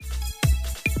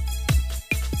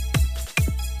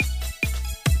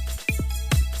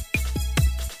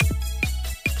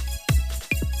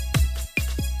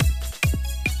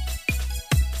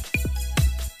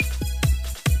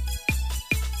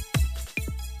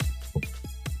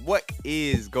What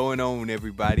is going on,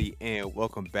 everybody, and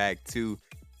welcome back to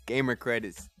Gamer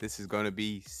Credits. This is going to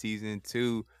be season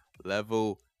 2,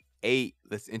 level 8.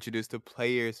 Let's introduce the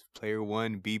players. Player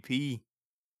 1, BP.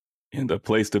 And the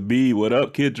place to be. What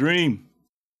up, Kid Dream?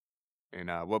 And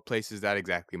what place is that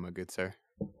exactly, my good sir?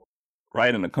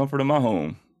 Right in the comfort of my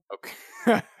home.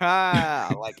 Okay.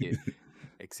 I like it.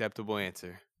 Acceptable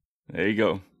answer. There you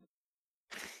go.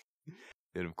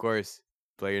 And of course,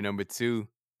 player number 2,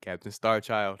 Captain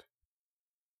Starchild.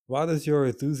 Why does your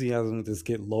enthusiasm just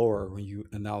get lower when you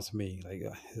announce me?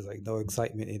 There's like no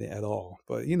excitement in it at all.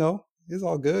 But it's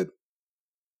all good.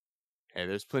 Hey,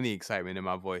 there's plenty of excitement in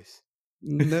my voice.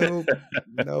 Nope,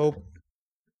 nope.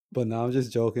 But no, I'm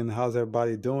just joking. How's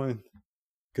everybody doing?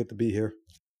 Good to be here.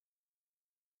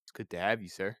 It's good to have you,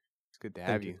 sir. It's good to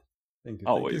have you. Thank you.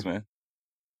 Always, man.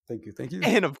 Thank you.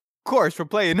 And of course, for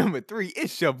player number 3,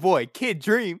 it's your boy, Kid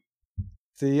Dream.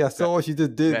 See, I saw what you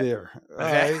just did there. All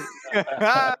right.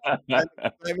 That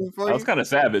was kind of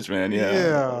savage, man.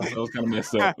 Yeah. That was kind of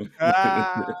messed up.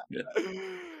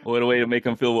 What a way to make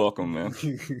him feel welcome, man.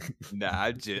 Nah,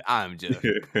 I'm just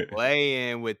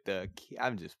playing with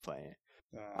I'm just playing.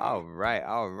 All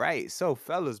right. So,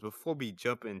 fellas, before we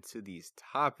jump into these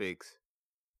topics,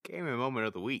 gaming moment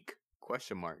of the week?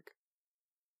 Question mark.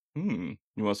 You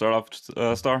want to start off,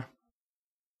 Star?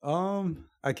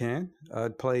 I can. I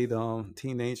played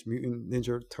Teenage Mutant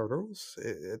Ninja Turtles.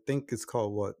 I think it's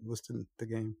called what? What's the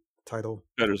game title?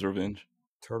 Shredder's Revenge.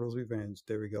 Turtles Revenge.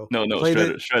 There we go. No,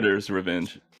 Shredder's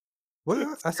Revenge.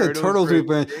 What? I said Turtles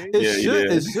Revenge.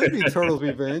 It should be Turtles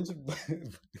Revenge.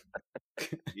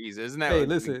 Jeez, isn't that hey,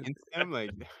 listen. Them? Like,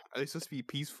 are they supposed to be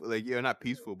peaceful? Like, not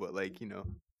peaceful, but like, the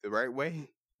right way?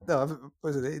 No,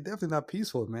 they definitely not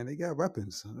peaceful, man. They got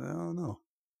weapons. I don't know.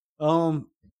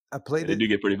 I played it. They do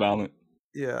get pretty violent.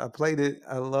 Yeah, I played it.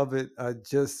 I love it. I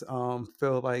just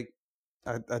feel like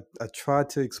I tried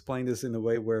to explain this in a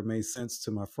way where it made sense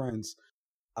to my friends.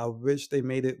 I wish they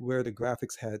made it where the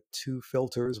graphics had 2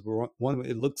 filters. One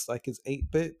it looks like it's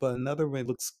 8-bit, but another one it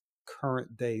looks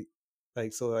current date.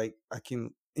 So I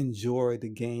can enjoy the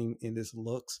game in this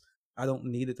looks. I don't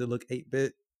need it to look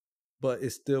 8-bit, but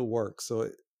it still works. So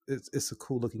it's a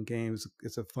cool looking game.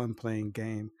 It's a fun playing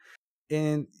game.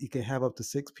 And you can have up to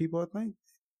 6 people, I think.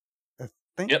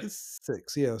 Yep. It's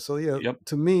 6. Yeah. So yeah, Yep.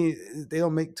 To me, they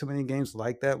don't make too many games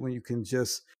like that when you can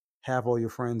just have all your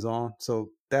friends on. So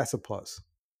that's a plus.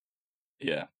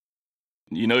 Yeah.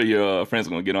 You know your friends are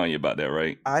gonna get on you about that,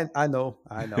 right? I know.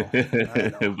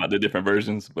 About the different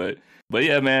versions, but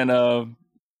yeah, man.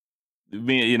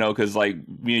 Because like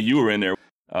me and you were in there.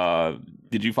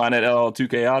 Did you find that all too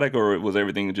chaotic, or was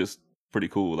everything just pretty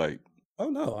cool? Like, oh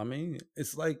no, I mean,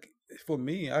 it's like for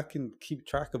me, I can keep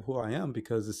track of who I am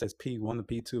because it says P1 to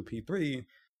P2, P3.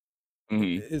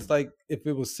 Mm-hmm. It's like if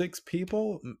it was 6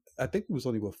 people, I think it was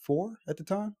only 4 at the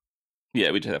time.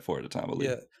 Yeah, we just had 4 at the time, I believe.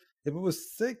 Yeah. If it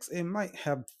was 6, it might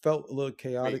have felt a little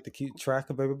chaotic to keep track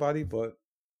of everybody, but...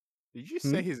 Did you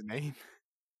say his name?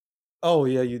 Oh,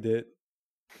 yeah, you did.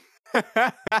 Wait,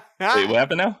 what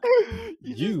happened now?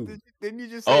 Didn't you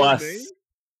just say his name?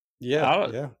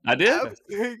 Yeah. I did?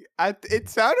 It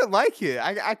sounded like it.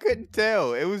 I couldn't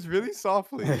tell. It was really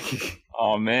softly.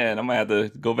 Oh, man, I might have to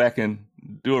go back and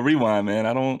do a rewind, man.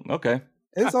 Okay.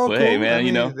 It's all cool. Hey, man, I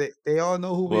mean, they all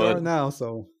know who we are now,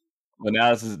 so... Well,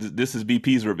 now this is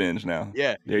BP's revenge now.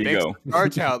 Yeah. There you go. Our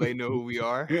child, they know who we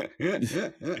are.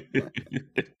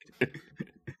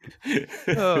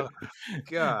 Oh,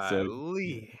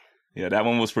 golly. Yeah, that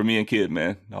one was for me and Kid,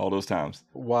 man. All those times.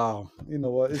 Wow. You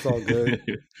know what? It's all good.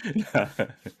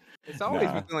 It's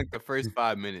always within like the first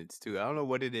 5 minutes, too. I don't know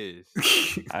what it is.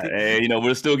 Hey,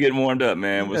 we're still getting warmed up,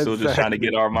 man. We're still just trying to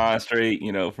get our minds straight,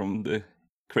 from the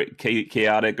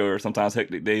chaotic or sometimes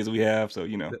hectic days we have. So,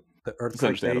 the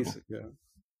earthquake days. Yeah.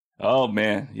 Oh,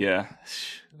 man. Yeah.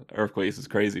 Earthquakes is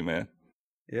crazy, man.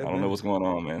 Yeah, I don't know what's going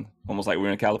on, man. Almost like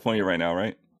we're in California right now,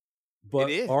 right?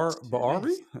 But are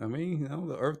we? I mean,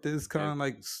 the Earth is kind of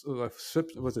like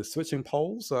switching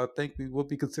poles? So I think we would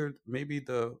be considered maybe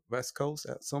the West Coast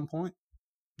at some point.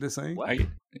 The same.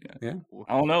 Yeah.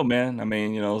 I don't know, man. I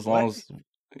mean, as long as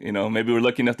maybe we're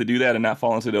lucky enough to do that and not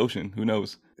fall into the ocean. Who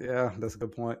knows? Yeah, that's a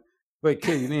good point. Wait,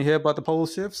 Kid, you didn't hear about the pole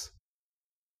shifts?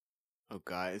 Oh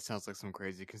God, it sounds like some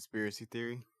crazy conspiracy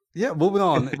theory. Yeah, moving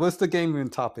on. What's the gaming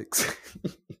topics?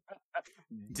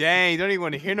 Dang, you don't even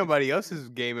want to hear nobody else's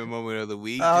gaming moment of the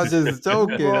week. I was just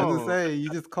joking. I was just saying, you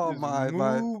just called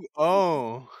call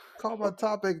my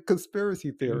topic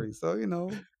conspiracy theory. So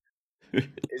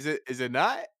Is it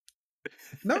not?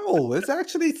 No, it's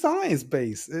actually science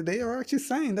based. They are actually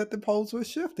saying that the poles will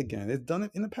shift again. It's done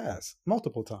it in the past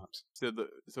multiple times. So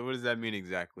what does that mean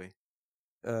exactly?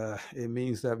 It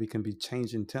means that we can be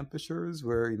changing temperatures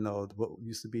where, what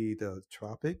used to be the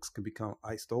tropics can become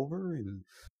iced over, and,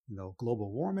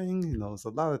 global warming, it's a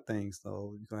lot of things.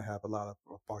 You're going to have a lot of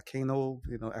volcano,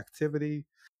 activity,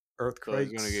 So it's gonna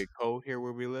earthquakes. get cold here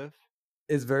where we live.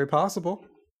 It's very possible,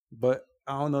 but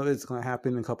I don't know if it's going to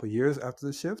happen in a couple of years after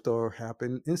the shift or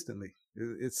happen instantly.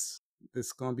 It's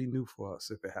going to be new for us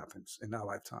if it happens in our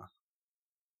lifetime.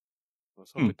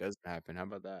 Let's hope it doesn't happen. How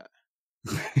about that?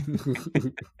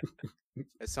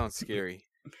 That sounds scary.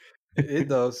 It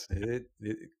does.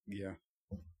 Yeah.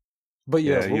 But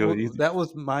Yeah, that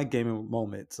was my gaming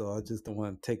moment. So I just don't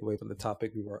want to take away from the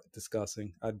topic we were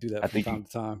discussing. I do that from time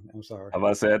to time. I'm sorry. I'm about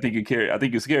to say, I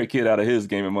think you scared Kid out of his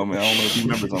gaming moment. I don't know if he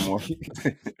remembers no more.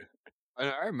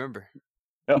 I remember.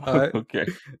 All right. Okay.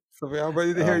 So we are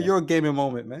ready to hear your gaming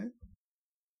moment, man.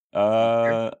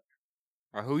 Or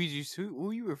who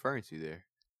you referring to there?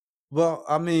 Well,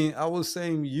 I mean, I was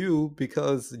saying you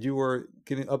because you were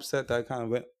getting upset that I kind of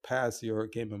went past your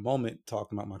gaming moment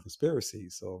talking about my conspiracy.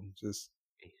 So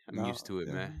I'm used to it,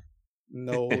 man.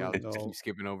 No, Y'all no. keep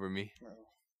skipping over me.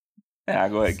 Yeah,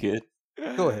 go ahead, Kid.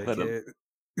 Go ahead, Kid.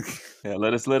 Yeah,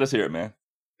 let us hear it, man.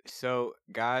 So,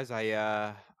 guys,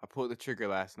 I pulled the trigger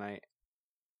last night.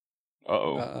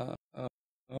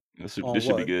 This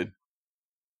should be good.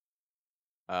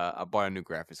 I bought a new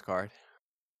graphics card.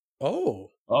 Oh,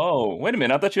 wait a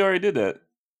minute! I thought you already did that.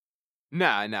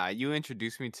 Nah. You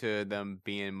introduced me to them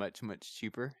being much, much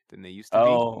cheaper than they used to be.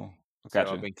 Oh, gotcha.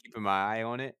 So I've been keeping my eye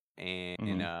on it,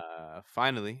 and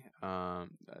finally,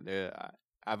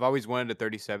 I've always wanted a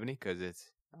 3070 because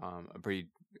it's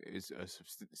a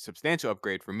substantial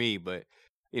upgrade for me, but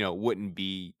wouldn't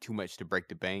be too much to break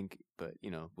the bank, but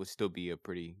would still be a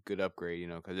pretty good upgrade,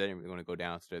 because I didn't really want to go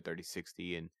down to the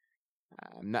 3060, and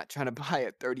I'm not trying to buy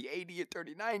a 3080 or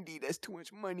 3090. That's too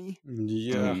much money.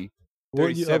 Yeah. What are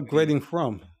you upgrading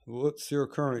from? What's your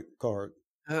current card?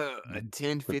 A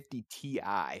 1050 Ti.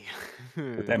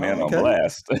 Put that man on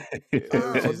blast.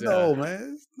 No,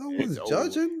 man. No one's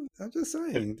judging. I'm just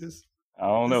saying. I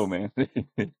don't know, man.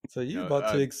 So you're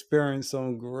about to experience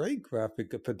some great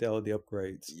graphic fidelity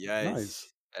upgrades. Yes.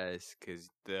 Yes, because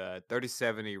the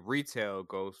 3070 retail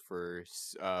goes for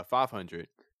 $500.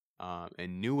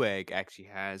 And Newegg actually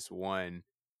has one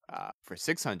for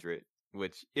 $600,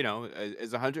 which is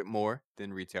 $100 more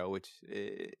than retail, which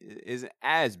isn't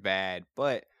as bad.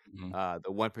 But the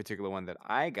one particular one that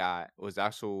I got was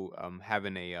also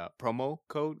having a promo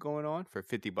code going on for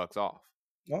 $50 off.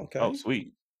 Okay. Oh,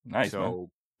 sweet, nice. So man.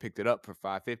 Picked it up for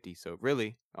 $550. So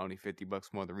really, only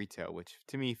 $50 more than retail, which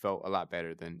to me felt a lot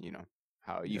better than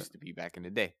how it used to be back in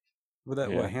the day. Would that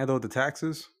handle the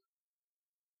taxes?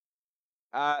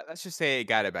 Let's just say it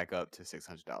got it back up to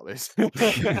 $600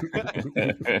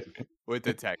 with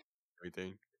the tech and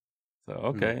everything. So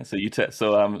okay,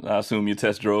 so I assume you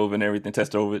test drove it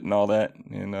and all that,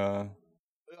 and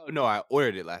no, I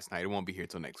ordered it last night. It won't be here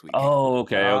till next week. Oh,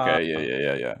 okay,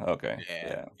 yeah. Okay,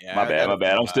 yeah. My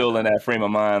bad. I'm still in that frame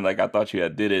of mind. Like I thought you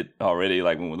had did it already,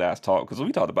 like when we last talked, because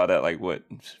we talked about that like a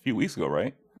few weeks ago,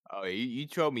 right? Oh, you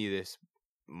showed me this.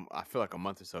 I feel like a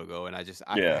month or so ago, and I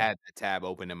had the tab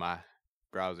open in my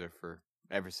browser for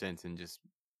ever since, and just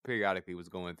periodically was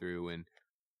going through, and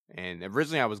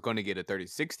originally I was going to get a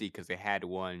 3060 because they had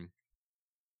one.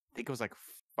 I think it was like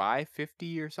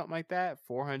 $550 or something like that,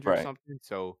 400 or something.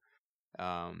 So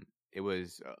it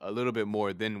was a little bit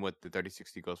more than what the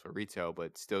 3060 goes for retail,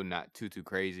 but still not too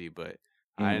crazy. But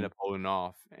I ended up holding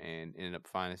off and ended up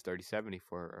finding this 3070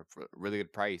 for a really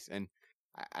good price. And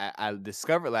I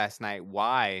discovered last night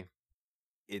why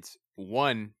it's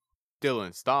one, still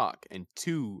in stock, and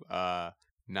two,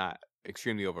 not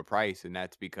extremely overpriced, and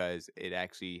that's because it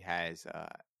actually has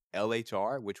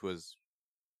LHR, which was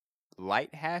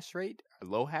light hash rate or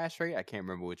low hash rate. I can't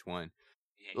remember which one.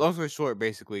 Long story short,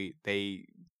 basically they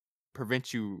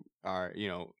prevent you,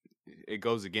 it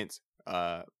goes against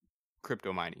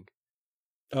crypto mining.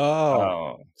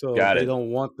 So they don't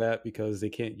want that because they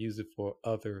can't use it for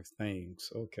other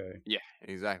things. Okay. Yeah,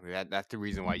 exactly. That's the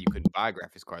reason why you couldn't buy a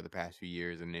graphics card the past few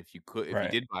years, and if you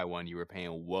did buy one, you were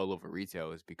paying well over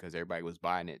retail, is because everybody was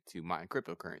buying it to mine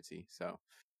cryptocurrency. So,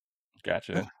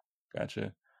 gotcha.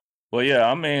 Well, yeah,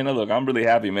 I mean, look, I'm really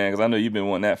happy, man, because I know you've been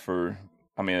wanting that for,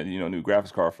 new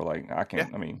graphics card for like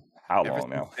how long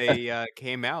now? They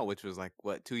came out, which was like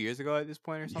what, 2 years ago at this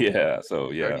point or something.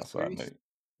 So I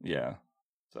know,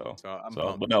 So I'm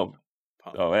pumped. But no,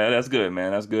 that's good,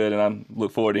 man. That's good, and I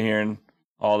look forward to hearing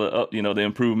all the the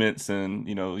improvements and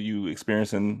you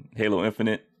experiencing Halo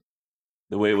Infinite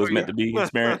the way it was meant to be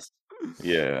experienced.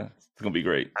 Yeah, it's gonna be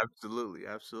great. Absolutely.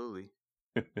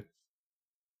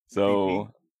 So,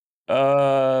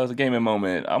 as a gaming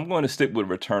moment, I'm going to stick with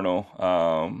Returnal.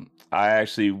 I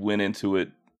actually went into it,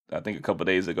 I think, a couple of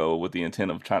days ago with the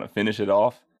intent of trying to finish it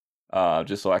off,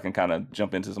 just so I can kind of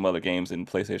jump into some other games in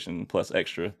PlayStation Plus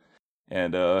Extra.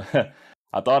 And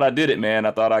I thought I did it, man.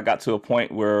 I thought I got to a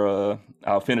point where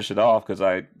I'll finish it off because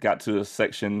I got to a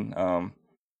section.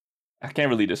 I can't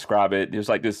really describe it. There's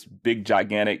like this big,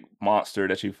 gigantic monster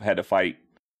that you had to fight,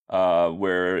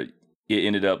 where it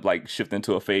ended up like shifting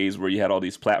to a phase where you had all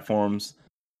these platforms,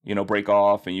 break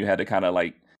off, and you had to kind of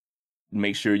like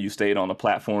make sure you stayed on the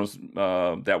platforms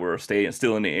that were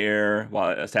still in the air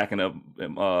while attacking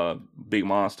a big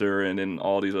monster, and then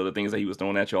all these other things that he was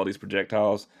throwing at you, all these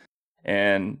projectiles.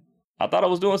 And I thought I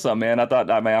was doing something, man.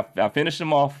 I finished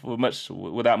them off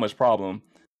without much problem.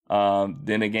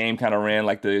 Then the game kind of ran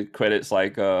like the credits,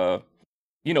 like kid,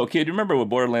 you remember with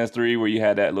Borderlands 3 where you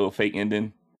had that little fake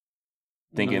ending,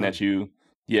 thinking that it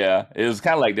was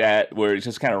kind of like that, where it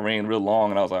just kind of ran real long,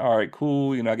 and I was like, all right,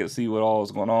 cool, I get to see what all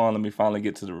is going on. Let me finally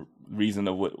get to the reason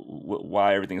of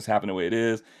why everything's happening the way it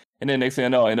is. And then next thing I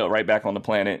know, I end up right back on the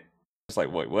planet. It's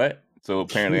like, wait, what? So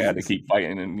apparently I had to keep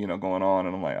fighting and going on,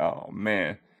 and I'm like, oh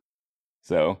man.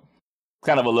 So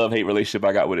kind of a love-hate relationship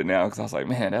I got with it now, because I was like,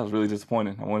 man, that was really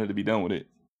disappointing. I wanted to be done with it.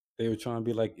 They were trying to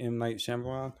be like M. Night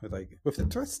Shyamalan, like with the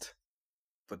twist,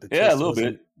 but the twist a little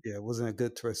bit. bit. Yeah, it wasn't a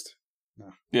good twist.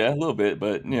 No. Yeah, a little bit,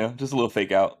 but just a little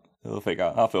fake out.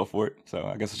 I fell for it, so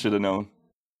I guess I should have known.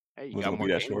 Hey, you got more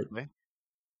that short. Man.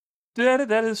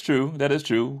 That is true. That is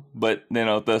true. But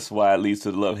that's why it leads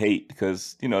to the love-hate,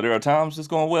 because there are times it's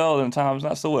going well and times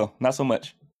not so well, not so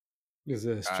much. Is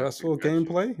it stressful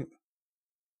gameplay?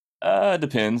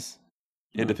 Depends.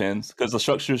 It depends, because the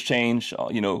structures change,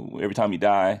 every time you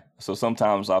die. So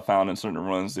sometimes I found in certain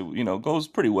runs it, goes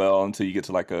pretty well until you get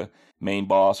to like a main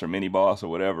boss or mini boss or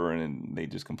whatever, and then they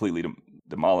just completely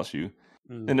demolish you.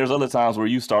 Then there's other times where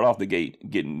you start off the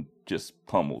gate getting just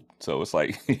pummeled. So it's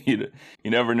like you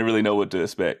never really know what to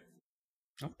expect.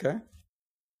 Okay.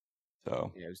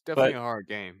 So yeah, it's definitely a hard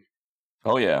game.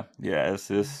 Oh yeah, it's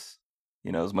just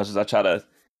as much as I try to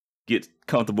get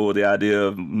comfortable with the idea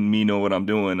of me knowing what I'm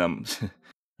doing,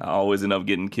 I always end up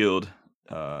getting killed,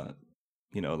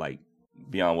 like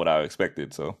beyond what I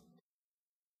expected. So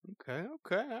okay, all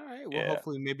right. Well,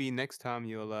 hopefully, maybe next time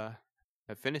you'll have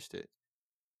finished it.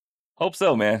 Hope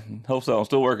so, man. Hope so. I'm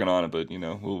still working on it, but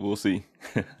we'll see.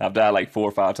 I've died like 4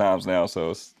 or 5 times now, so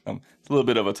it's a little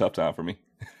bit of a tough time for me.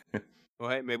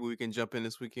 Well, hey, maybe we can jump in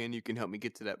this weekend. You can help me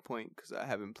get to that point, because I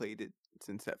haven't played it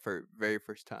since that very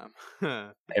first time.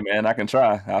 Hey, man, I can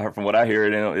try. From what I hear,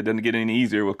 it doesn't get any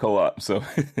easier with co-op, so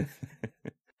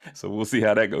so we'll see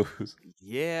how that goes.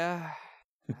 Yeah,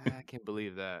 I can't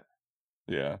believe that.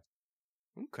 Yeah.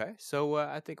 Okay, so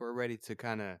I think we're ready to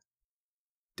kind of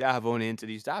dive on into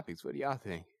these topics. What do y'all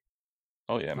think?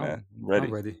 Oh yeah, man. Ready.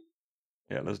 I'm ready.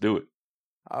 Yeah, let's do it.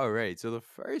 All right. So the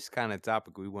first kind of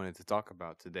topic we wanted to talk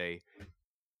about today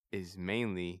is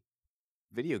mainly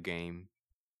video game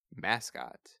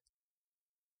mascots.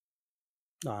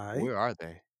 Where are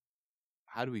they?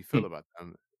 How do we feel about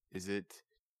them? Is it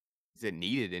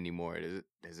needed anymore?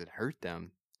 Does it hurt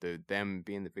them? Them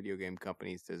being the video game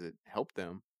companies, does it help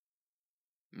them?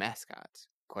 Mascots?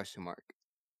 Question mark.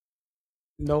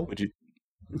 No. Would you?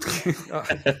 All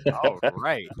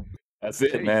right. That's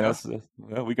it, man.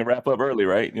 Well, we can wrap up early,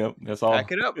 right? Yep, that's all.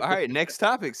 Back it up. All right, next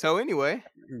topic. So anyway,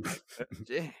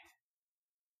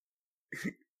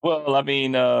 well, I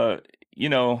mean, I'm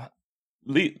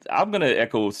gonna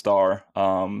echo Star.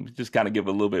 Just kind of give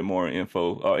a little bit more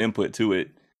input to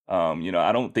it.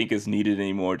 I don't think it's needed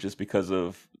anymore, just because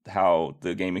of how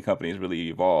the gaming companies really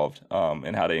evolved,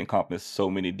 and how they encompass so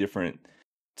many different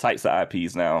types of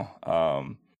IPs now.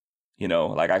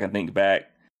 Like I can think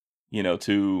back,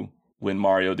 to when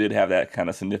Mario did have that kind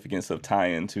of significance of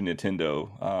tie-in to Nintendo,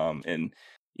 and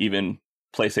even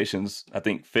PlayStation's, I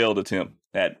think, failed attempt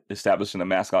at establishing a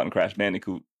mascot in Crash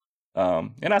Bandicoot.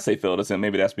 And I say failed attempt,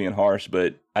 maybe that's being harsh,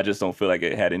 but I just don't feel like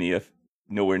it had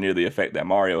nowhere near the effect that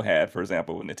Mario had, for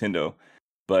example, with Nintendo.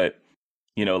 But,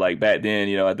 like back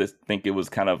then, I just think it was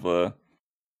kind of a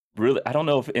really, I don't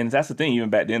know and that's the thing, even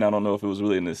back then, I don't know if it was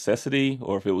really a necessity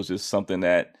or if it was just something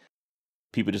that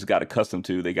people just got accustomed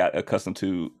to. They got accustomed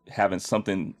to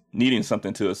needing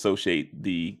something to associate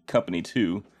the company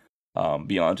to,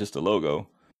 beyond just a logo.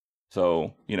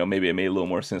 So, maybe it made a little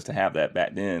more sense to have that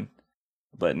back then.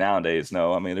 But nowadays,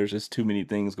 no. I mean, there's just too many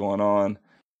things going on.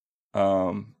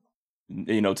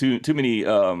 Too many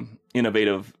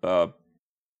innovative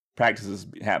practices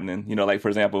happening. Like for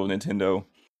example, Nintendo.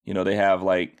 They have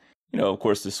of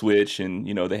course the Switch, and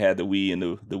they had the Wii and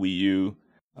the Wii U,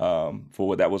 for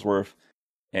what that was worth.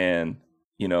 And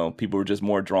you know, people were just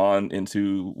more drawn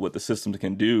into what the system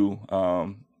can do,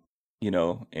 you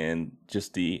know, and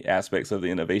just the aspects of the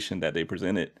innovation that they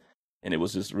presented. And it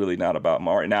was just really not about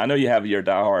Mario. Now, I know you have your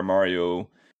diehard Mario,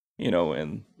 you know,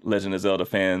 and Legend of Zelda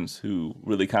fans who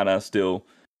really kind of still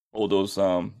hold those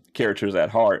characters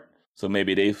at heart. So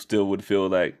maybe they still would feel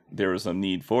like there was some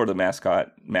need for the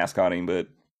mascotting. But,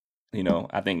 you know,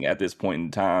 I think at this point in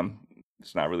time,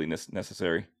 it's not really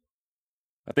necessary.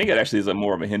 I think it actually is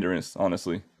more of a hindrance,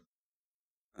 honestly.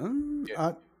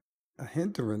 A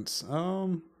hindrance.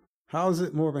 How is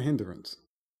it more of a hindrance?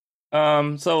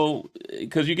 So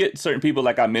because you get certain people,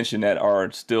 like I mentioned, that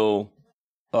are still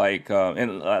like,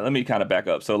 and let me kind of back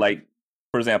up. So, like,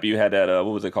 for example, you had that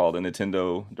what was it called, the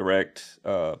Nintendo Direct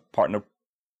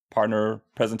partner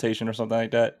presentation or something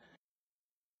like that.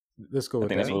 Let's go with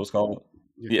that. I think that's what it was called.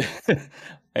 Yeah.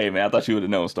 Hey man, I thought you would have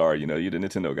known, Star. You know, you're the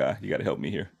Nintendo guy. You got to help me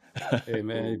here. Hey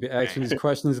man, if you ask me these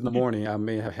questions in the morning, I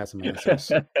may have had some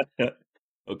answers.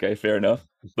 Okay, fair enough.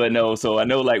 But no, so I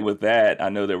know, like, with that, I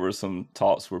know there were some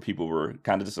talks where people were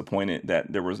kind of disappointed that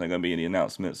there wasn't going to be any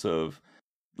announcements of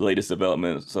the latest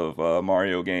developments of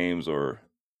Mario games or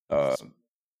the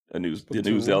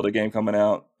new Zelda game coming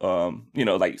out. You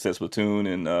know, like you said, Splatoon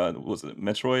and was it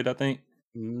Metroid, I think?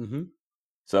 Mm-hmm.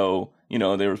 So, you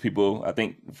know, there was people, I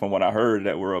think, from what I heard,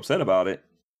 that were upset about it.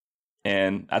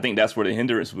 And I think that's where the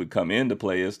hindrance would come into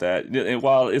play, is that, and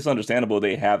while it's understandable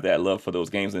they have that love for those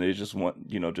games and they just want,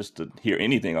 you know, just to hear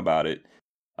anything about it,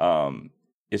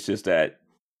 it's just that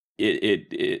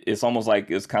it's almost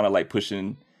like it's kind of like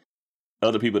pushing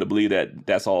other people to believe that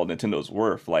that's all Nintendo's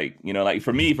worth. Like, you know, like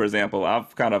for me, for example,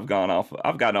 I've gotten off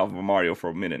of Mario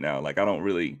for a minute now. Like, I don't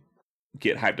really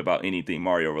get hyped about anything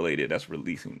Mario related that's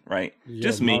releasing, right? Yeah,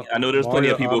 just me. I know there's plenty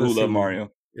of people who love Mario.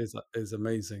 Is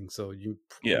amazing. So you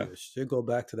should go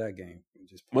back to that game.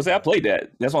 Well, see, I played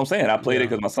that. That's what I'm saying. I played it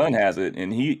because my son has it,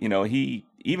 and he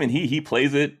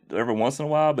plays it every once in a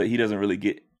while, but he doesn't really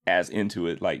get as into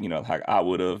it, like, you know, like I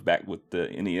would have back with the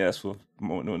NES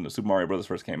when the Super Mario Brothers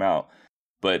first came out.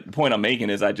 But the point I'm making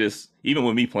is, even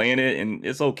with me playing it, and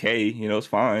it's okay, you know, it's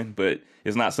fine, but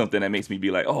it's not something that makes me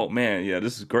be like, oh man, yeah,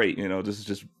 this is great. You know, this is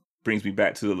just brings me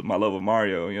back to my love of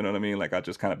Mario. You know what I mean? Like, I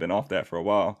just kind of been off that for a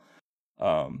while.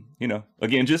 You know,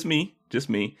 again, just me,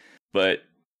 but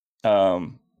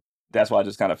that's why I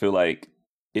just kind of feel like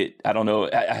it. I don't know.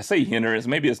 I say hindrance.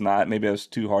 Maybe it's not. Maybe that's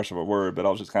too harsh of a word. But I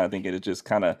was just kind of thinking it just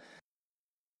kind of.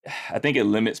 I think it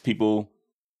limits people's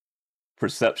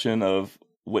perception of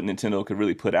what Nintendo could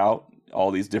really put out. All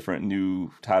these different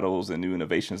new titles and new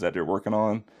innovations that they're working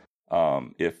on.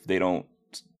 If they don't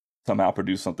somehow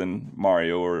produce something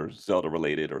Mario or Zelda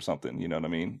related or something, you know what I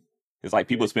mean? It's like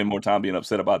people spend more time being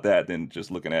upset about that than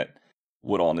just looking at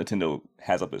what all Nintendo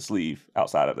has up its sleeve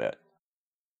outside of that.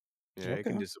 Yeah, it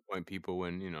can disappoint people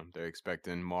when, you know, they're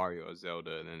expecting Mario or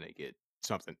Zelda and then they get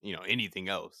something, you know, anything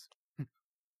else.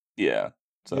 Yeah.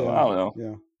 So I don't know.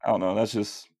 Yeah. I don't know. That's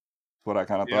just what I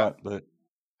kind of thought. But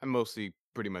I mostly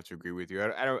pretty much agree with you.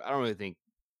 I don't really think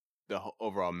the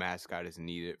overall mascot is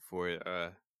needed for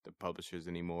the publishers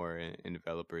anymore and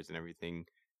developers and everything.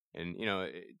 And, you know,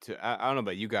 I don't know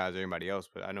about you guys or anybody else,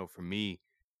 but I know for me,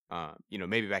 you know,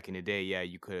 maybe back in the day, yeah,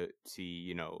 you could see,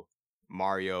 you know,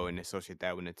 Mario and associate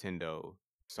that with Nintendo,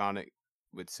 Sonic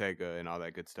with Sega and all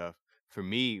that good stuff. For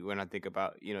me, when I think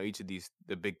about, you know, each of these,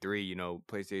 the big three, you know,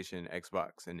 PlayStation,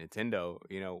 Xbox, and Nintendo,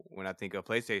 you know, when I think of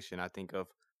PlayStation, I think of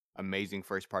amazing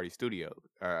first party studio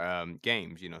or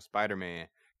games, you know, Spider-Man,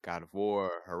 God of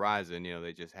War, Horizon, you know,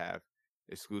 they just have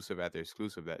exclusive after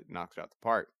exclusive that knocks it out the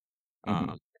park.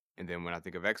 Mhm. And then when I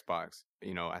think of Xbox,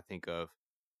 you know, I think of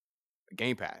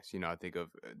Game Pass. You know, I think of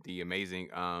the amazing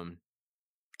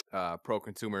pro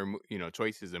consumer, you know,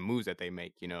 choices and moves that they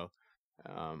make. You know,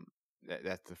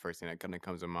 that's the first thing that kind of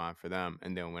comes to mind for them.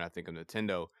 And then when I think of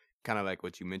Nintendo, kind of like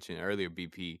what you mentioned earlier,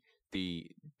 BP, the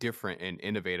different and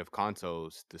innovative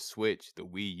consoles, the Switch, the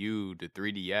Wii U, the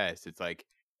 3DS. It's like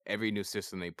every new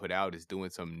system they put out is doing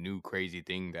some new crazy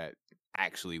thing that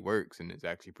actually works and is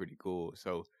actually pretty cool.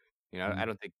 So, you know, I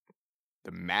don't think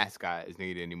the mascot is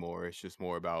needed anymore. It's just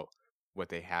more about what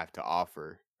they have to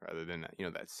offer rather than, you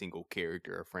know, that single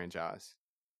character or franchise.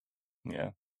 Yeah.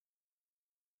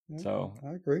 So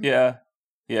I agree. Yeah.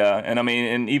 And I mean,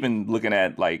 and even looking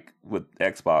at, like, with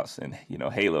Xbox and, you know,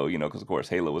 Halo, you know, because of course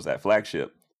Halo was that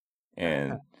flagship.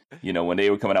 And, you know, when they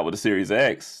were coming out with the Series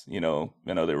X, you know,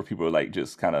 there were people like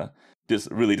just kind of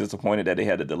really disappointed that they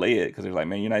had to delay it, because they're like,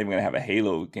 man, you're not even going to have a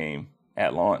Halo game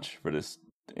at launch for this,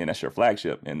 and that's your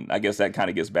flagship. And I guess that kind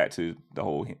of gets back to the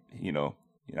whole, you know,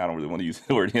 I don't really want to use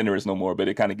the word hindrance no more, but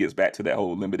it kind of gets back to that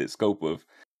whole limited scope of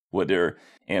what their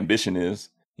ambition is,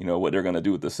 what they're going to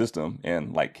do with the system.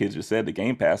 And like kids just said, the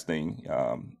Game Pass thing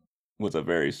was a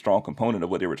very strong component of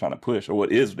what they were trying to push, or what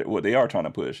they are trying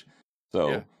to push.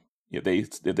 So if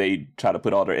they try to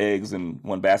put all their eggs in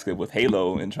one basket with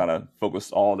Halo and try to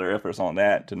focus all their efforts on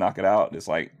that to knock it out, it's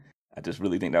like, I just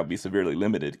really think that would be severely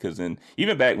limited. Because then,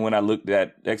 even back when I looked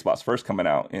at Xbox first coming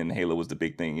out and Halo was the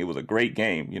big thing, it was a great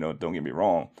game. Don't get me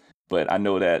wrong, but I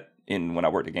know that when I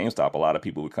worked at GameStop, a lot of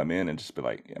people would come in and just be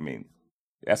like, I mean,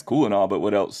 that's cool and all, but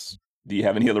what else? Do you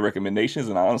have any other recommendations?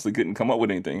 And I honestly couldn't come up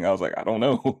with anything. I was like, I don't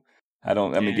know. I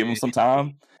mean, give them some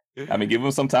time. Give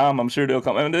them some time. I'm sure they'll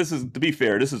come. I mean, to be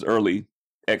fair, this is early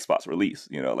Xbox release.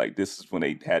 Like this is when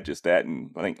they had just that,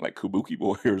 and I think like Kabuki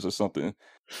Warriors or something.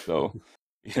 So,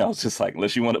 it's just like,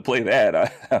 unless you want to play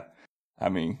that, I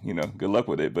mean, good luck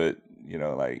with it. But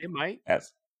like, it might.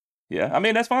 Yeah, I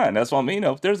mean, that's fine. That's what I mean.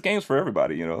 There's games for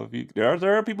everybody.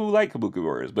 There are people who like Kabuki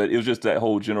Warriors, but it was just that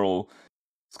whole general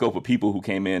scope of people who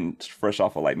came in fresh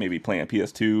off of like maybe playing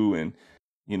PS2 and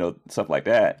stuff like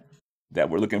that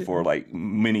were looking for like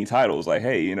mini titles. Like,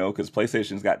 hey, because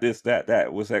PlayStation's got this,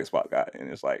 that. What's Xbox got?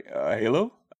 And it's like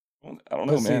Halo. I don't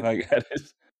know, man. Like,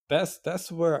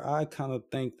 that's where I kind of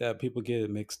think that people get it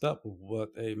mixed up with what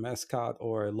a mascot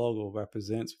or a logo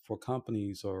represents for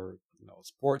companies or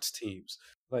sports teams.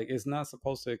 Like, it's not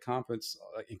supposed to encompass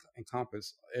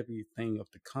everything of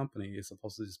the company. It's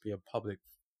supposed to just be a public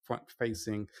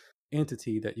front-facing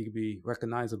entity that you can be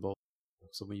recognizable.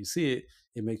 So when you see it,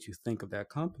 it makes you think of that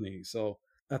company. So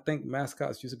I think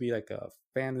mascots used to be like a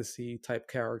fantasy type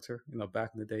character.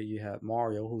 Back in the day, you had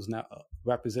Mario, who's not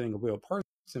representing a real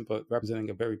person, but representing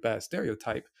a very bad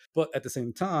stereotype. But at the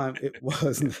same time, it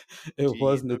was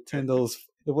Nintendo's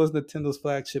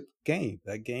flagship game.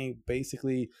 That game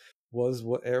basically was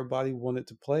what everybody wanted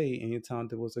to play anytime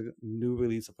there was a new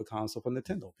release of a console for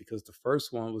Nintendo, because the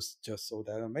first one was just so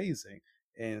that amazing.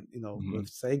 And with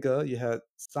Sega, you had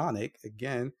Sonic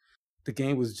again. The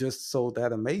game was just so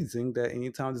that amazing that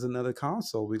anytime there's another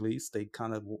console release, they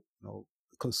kind of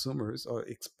consumers are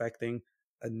expecting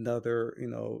another,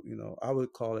 I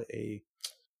would call it a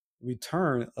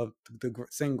return of the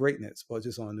same greatness, but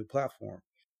just on a new platform.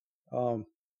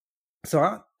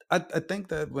 So I think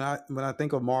that when I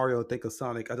think of Mario, I think of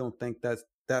Sonic. I don't think that's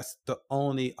the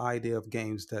only idea of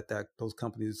games that those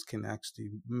companies can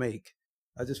actually make.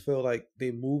 I just feel like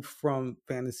they moved from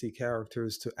fantasy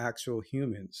characters to actual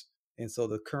humans. And so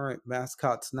the current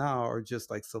mascots now are just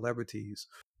like celebrities,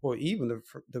 or even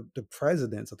the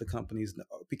presidents of the companies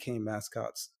became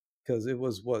mascots, because it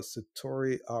was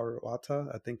Satoru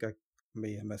Iwata. I think I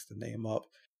may have messed the name up.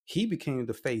 He became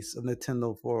the face of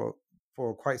Nintendo for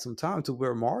quite some time, to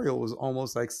where Mario was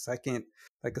almost like a second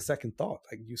thought.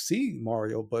 Like, you see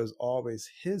Mario, but it's always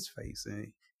his face,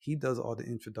 and he does all the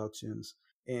introductions.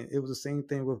 And it was the same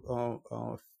thing with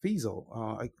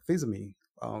Fizumi.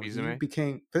 He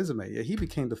became Fizumi. Yeah, he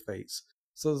became the face.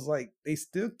 So it's like they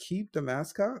still keep the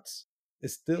mascots.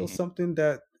 It's still something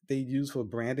that they use for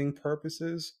branding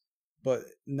purposes. But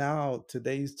now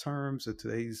today's terms or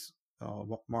today's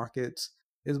markets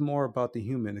is more about the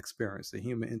human experience, the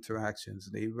human interactions.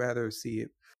 They rather see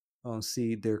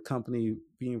their company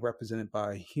being represented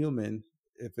by a human,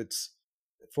 if it's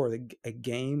for a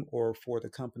game or for the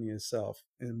company itself,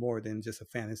 and more than just a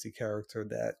fantasy character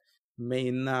that may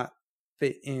not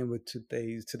fit in with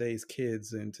today's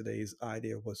kids and today's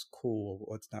idea of what's cool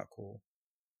or what's not cool.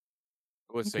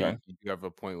 I would say you do have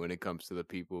a point when it comes to the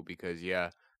people, because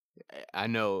I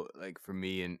know, like, for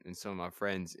me and some of my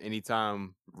friends,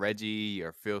 anytime Reggie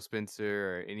or Phil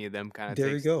Spencer or any of them kind of There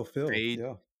you takes go, Phil. stage,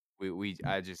 Yeah.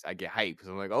 I get hyped, because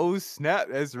I'm like, oh snap,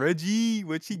 that's Reggie.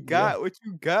 What you Yeah. got? What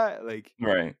you got? Like,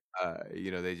 right.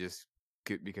 they just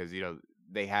because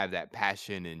they have that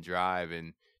passion and drive,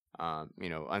 and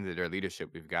under their leadership,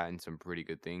 we've gotten some pretty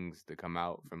good things to come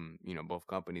out from both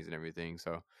companies and everything.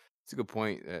 So it's a good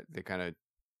point that they kind of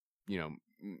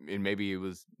and maybe it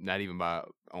was not even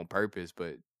on purpose,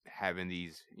 but having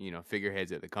these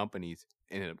figureheads at the companies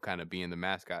ended up kind of being the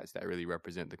mascots that really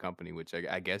represent the company, which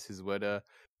I guess is what a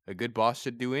good boss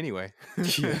should do anyway.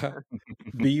 Yeah.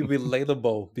 Be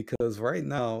relatable, because right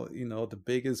now, the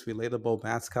biggest relatable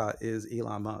mascot is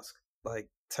Elon Musk. Like,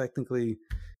 technically,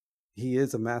 he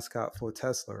is a mascot for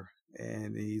Tesla,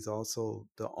 and he's also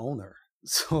the owner.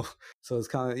 So it's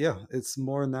kind of, it's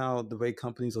more now the way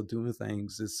companies are doing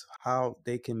things is how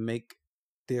they can make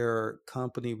their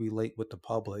company relate with the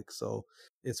public. So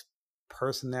it's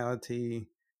personality,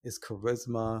 it's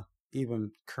charisma.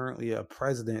 Even currently, a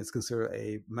president is considered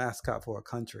a mascot for a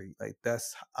country. Like,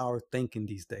 that's our thinking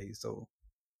these days. So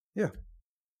yeah.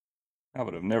 I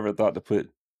would have never thought to put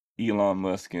Elon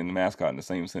Musk and mascot in the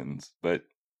same sentence, but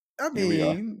I here we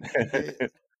are. mean,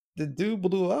 the dude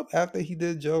blew up after he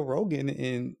did Joe Rogan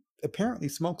and apparently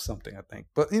smoked something, I think.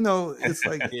 But you know, it's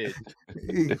like Did.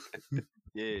 he-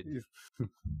 Did.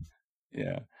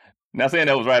 Yeah. Not saying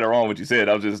that was right or wrong what you said.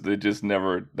 I was just it just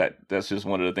never that's just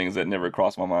one of the things that never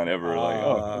crossed my mind ever. Like,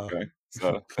 oh, okay.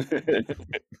 So like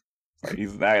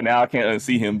he's now I can't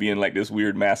unsee him being like this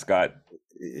weird mascot.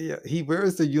 yeah, he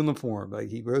wears the uniform. Like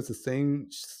he wears the same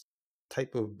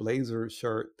type of blazer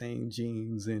shirt thing,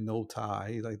 jeans, and no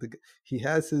tie. Like he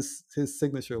has his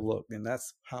signature look, and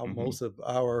that's how Mhm. most of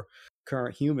our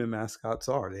current human mascots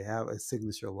are. They have a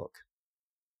signature look.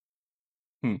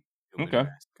 Human Okay.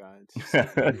 mascots. Say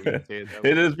it that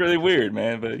It way. is really weird,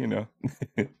 man, but you know.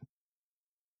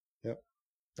 Yep,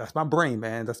 that's my brain,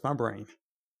 man. That's my brain.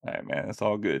 All right, man. It's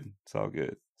all good. It's all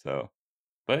good. So,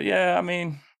 but yeah, I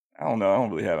mean, I don't know. I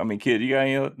don't really have. I mean, kid, you got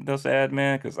anything else to add,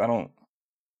 man? Because I don't.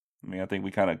 I mean, I think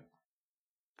we kind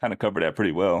of covered that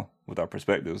pretty well with our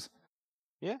perspectives.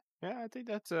 Yeah, I think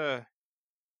that's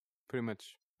pretty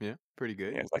much pretty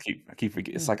good. Yeah, it's like I keep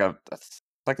forgetting. It's like it's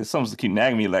like it's something to keep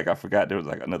nagging me. Like I forgot there was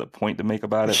like another point to make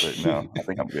about it, but no, I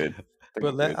think I'm good.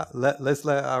 But let's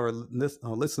let our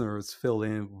listeners fill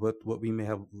in what we may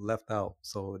have left out,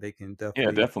 so they can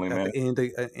Yeah, definitely definitely, at man.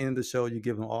 the end of the show, you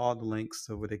give them all the links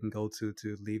so where they can go to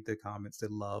leave their comments they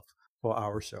love for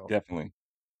our show. Definitely.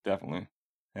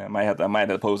 Yeah, I might have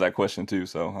to pose that question too.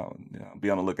 So I'll be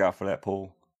on the lookout for that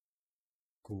poll.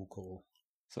 Cool.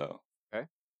 So Okay.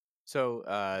 So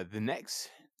the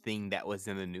next thing that was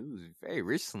in the news very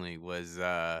recently was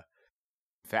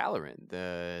Valorant,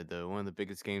 the one of the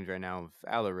biggest games right now,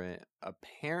 Valorant.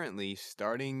 Apparently,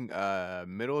 starting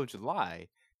middle of July,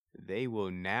 they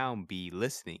will now be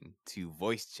listening to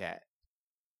voice chat.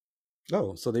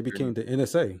 Oh, so they became the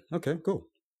NSA. Okay, cool.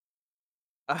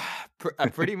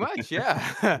 Pretty much,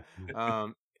 yeah.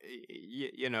 And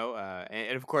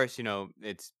of course,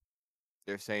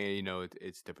 they're saying,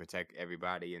 it's to protect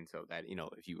everybody, and so that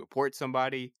if you report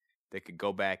somebody, they could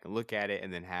go back and look at it,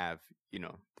 and then have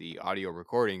the audio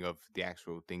recording of the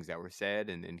actual things that were said,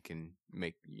 and then can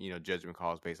make judgment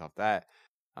calls based off that.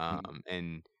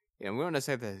 And we don't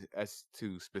necessarily have us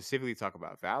to specifically talk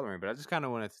about Valorant, but I just kind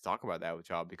of wanted to talk about that with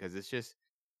y'all because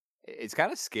it's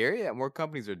kind of scary that more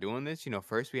companies are doing this.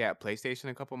 First we had PlayStation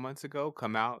a couple months ago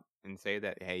come out and say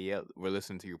that, hey, yeah, we're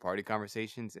listening to your party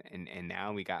conversations, and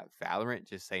now we got Valorant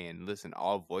just saying, listen,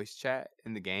 all voice chat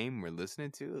in the game we're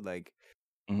listening to. Like,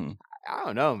 Mhm. I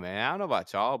don't know, man. I don't know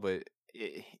about y'all, but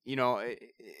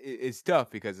it's tough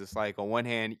because it's like on one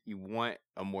hand you want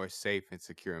a more safe and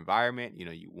secure environment.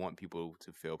 You want people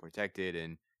to feel protected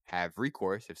and have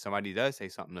recourse if somebody does say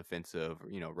something offensive,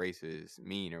 or, racist,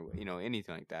 mean, or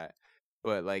anything like that.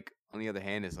 But like on the other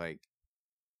hand, it's like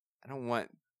I don't want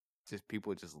just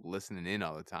people just listening in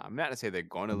all the time. Not to say they're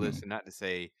going to Mhm. listen, not to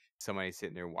say somebody's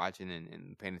sitting there watching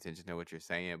and paying attention to what you're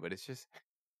saying, but it's just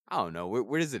I don't know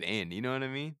where does it end? You know what I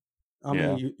mean? I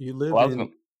Yeah. mean, you live Well, I was gonna.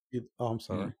 in. I'm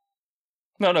sorry. Mhm.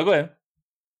 No, go ahead.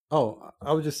 Oh,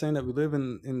 I was just saying that we live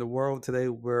in the world today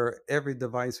where every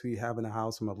device we have in the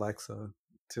house, from Alexa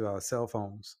to our cell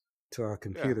phones, to our Yeah.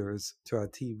 computers, to our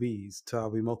TVs, to our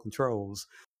remote controls,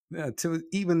 to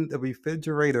even the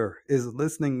refrigerator is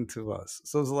listening to us.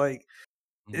 So it's like,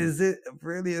 Mhm. is it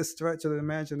really a stretch of the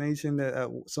imagination that at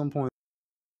some point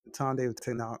time they have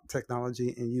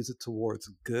technology and use it towards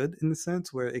good in the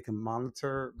sense where it can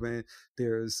monitor when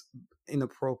there's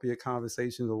inappropriate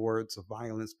conversations or words of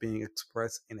violence being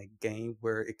expressed in a game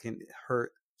where it can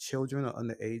hurt children or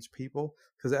underage people?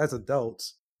 Because as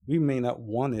adults, we may not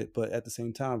want it, but at the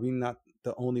same time, we're not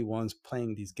the only ones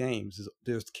playing these games.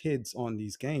 There's kids on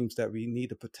these games that we need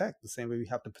to protect the same way we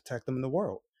have to protect them in the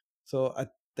world. So I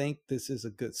think this is a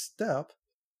good step.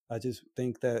 I just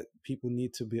think that people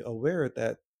need to be aware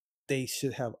that they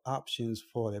should have options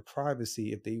for their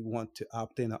privacy if they want to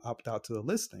opt in or opt out to the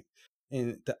listing.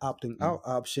 And the opting Mhm. out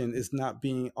option is not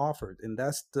being offered. And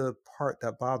that's the part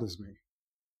that bothers me.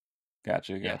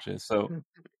 Gotcha. Yeah. So,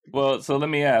 so let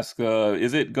me ask: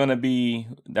 is it going to be?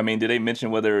 I mean, did they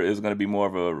mention whether it's going to be more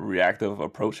of a reactive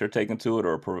approach they're taking to it,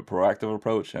 or a proactive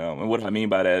approach? And what I mean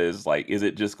by that is, like, is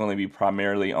it just going to be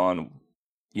primarily on,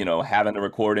 having the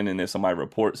recording, and if somebody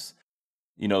reports,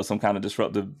 some kind of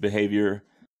disruptive behavior,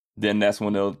 then that's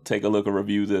when they'll take a look or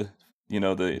review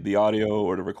the audio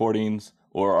or the recordings,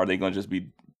 or are they going to just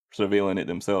be surveilling it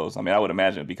themselves? I mean, I would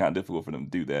imagine it'd be kind of difficult for them to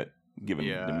do that given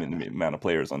the Yeah. amount of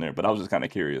players on there. But I was just kind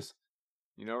of curious.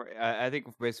 I think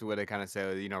basically what they kind of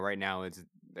said, right now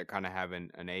they're kind of having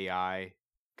an AI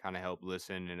kind of help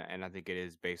listen, and I think it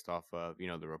is based off of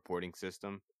the reporting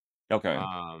system. Okay.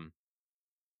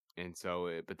 And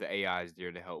so, but the AI is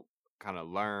there to help kind of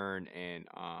learn and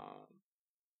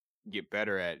get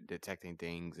better at detecting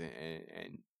things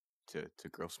and to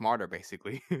grow smarter,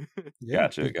 basically. Yeah,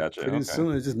 Gotcha. pretty Okay.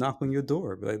 soon it's just knock on your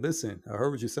door. Be like, listen, I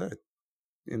heard what you said.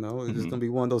 It's just Hmm. gonna be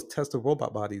one of those tester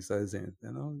robot bodies that is in.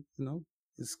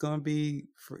 It's gonna be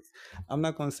free. I'm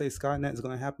not gonna say Skynet is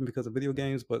gonna happen because of video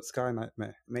games, but Skynet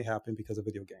may happen because of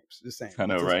video games. Just saying. I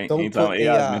know, Just right? don't Anytime put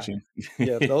AI is AI. mentioned.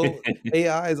 Yeah, though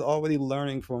AI is already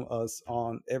learning from us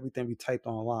on everything we typed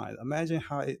online. Imagine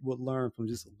how it would learn from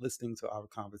just listening to our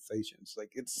conversations.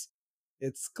 Like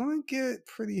it's gonna get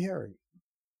pretty hairy.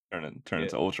 Turn Yeah.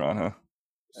 into Ultron, huh?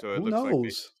 So it Who looks like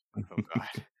knows? oh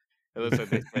God, it looks like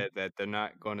they said that they're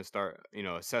not going to start,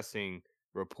 assessing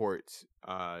reports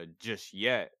just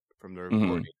yet from the Hmm.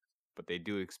 recording, but they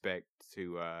do expect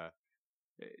to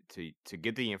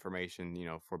get the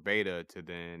information, for beta to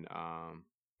then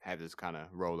have this kind of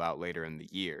roll out later in the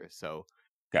year. So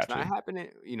it's not Gotcha. happening.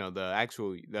 The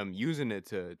actual them using it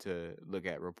to look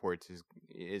at reports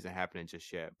isn't happening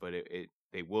just yet, but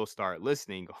they will start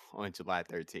listening on July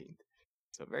 13th.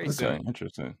 So very Listen, Okay, soon.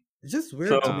 interesting. it's just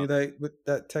weird to So, me that with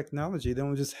that technology, they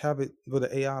don't just have it where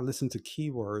the AI listen to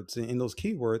keywords, and in those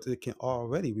keywords, it can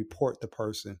already report the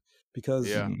person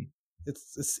because Yeah. mhm,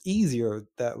 it's easier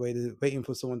that way than waiting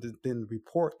for someone to then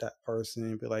report that person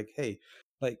and be like, hey,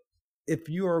 like if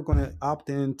you are going to opt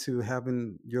into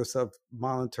having yourself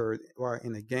monitored while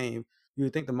in a game, you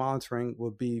would think the monitoring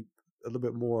would be a little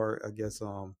bit more, I guess,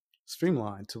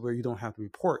 streamlined to where you don't have to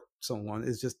report someone.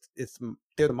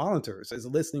 They're the monitors. It's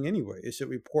listening anyway. It should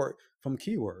report from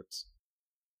keywords.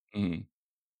 mhm.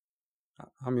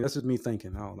 I mean, that's just me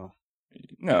thinking. I don't know. And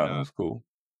No, that's cool.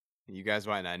 you guys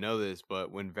might not know this,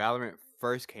 but when Valorant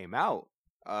first came out,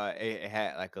 it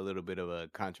had like a little bit of a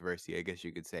controversy, I guess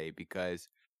you could say, because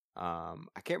I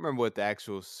can't remember what the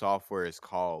actual software is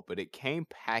called, but it came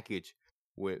packaged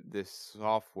with this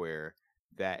software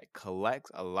that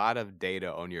collects a lot of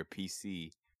data on your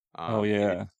PC. Oh And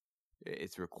yeah.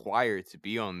 it's required to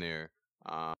be on there.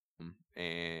 Um,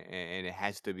 and it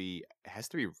has to be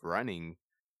running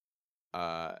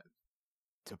uh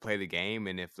to play the game,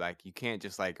 and if like you can't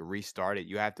just like restart it,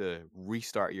 you have to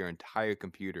restart your entire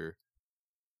computer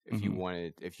Hmm.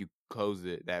 if you close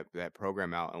that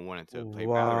program out and wanted to play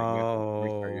Valorant, you have to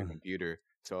restart your Wow. computer.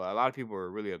 So a lot of people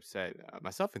were really upset,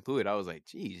 myself included. I was like,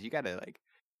 geez, you gotta like,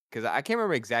 because I can't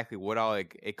remember exactly what all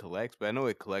it collects, but I know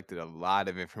it collected a lot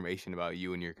of information about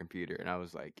you and your computer, and I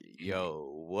was like,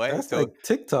 yo, what? That's So like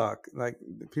TikTok. Like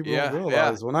people don't yeah.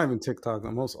 realize. Well, not even TikTok.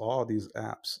 Almost all these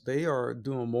apps, they are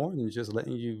doing more than just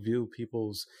letting you view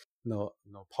people's,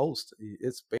 posts.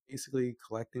 It's basically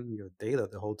collecting your data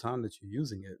the whole time that you're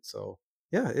using it. So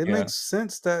yeah, it Yeah. makes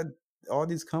sense that all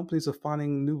these companies are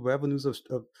finding new revenues of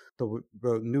the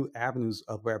new avenues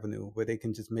of revenue where they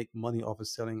can just make money off of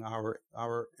selling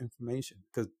our information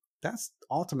because that's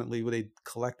ultimately what they're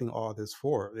collecting all this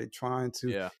for. They're trying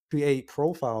to Yeah. create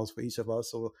profiles for each of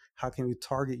us. So how can we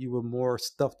target you with more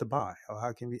stuff to buy? Or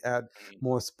how can we add Mhm.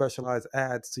 more specialized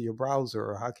ads to your browser?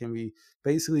 Or how can we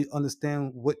basically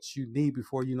understand what you need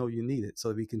before you know you need it, so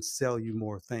that we can sell you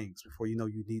more things before you know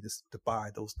you need to buy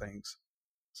those things.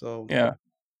 So Yeah.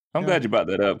 I'm yeah, glad you brought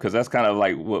that up because that's kind of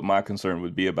like what my concern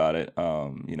would be about it.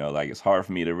 Like it's hard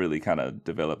for me to really kind of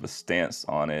develop a stance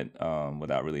on it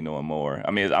without really knowing more.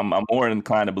 I mean, I'm more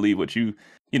inclined to believe what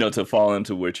to fall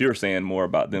into what you're saying more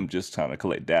about them just trying to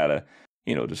collect data,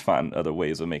 just find other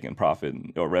ways of making profit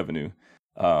or revenue.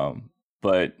 Um,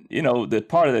 but the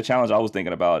part of the challenge I was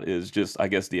thinking about is just, I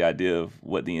guess, the idea of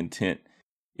what the intent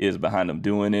is behind them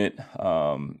doing it,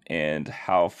 and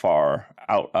how far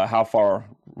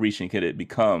reaching could it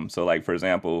become. So, like for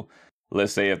example,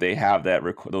 let's say if they have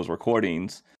those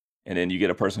recordings, and then you get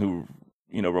a person who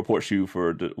reports you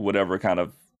for whatever kind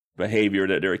of behavior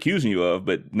that they're accusing you of,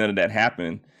 but none of that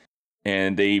happened,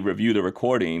 and they review the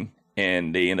recording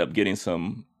and they end up getting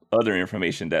some other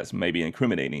information that's maybe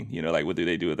incriminating, like what do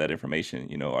they do with that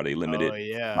information? Are they Oh limited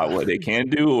by yeah. what they can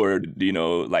do, or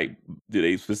like do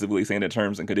they specifically say in the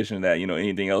terms and conditions that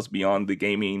anything else beyond the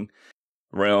gaming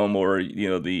realm or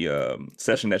the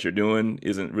session that you're doing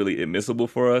isn't really admissible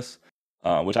for us,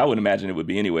 which I would imagine it would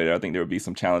be anyway. I think there would be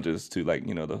some challenges to, like,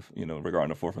 regarding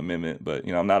the Fourth Amendment, but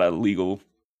I'm not a legal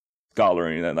scholar or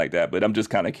anything like that, but I'm just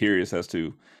kind of curious as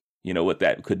to what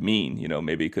that could mean.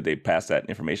 Maybe could they pass that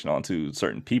information on to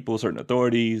certain people, certain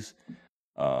authorities,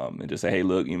 and just say, hey,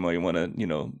 look, you might want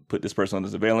to put this person under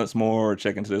surveillance more, or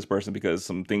check into this person because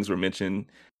some things were mentioned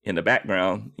in the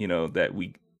background that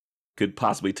we could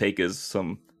possibly take as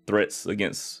some threats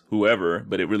against whoever,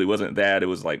 but it really wasn't that. It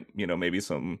was like maybe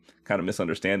some kind of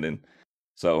misunderstanding.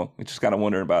 So I just kind of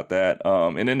wondering about that.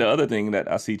 And then the other thing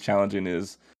that I see challenging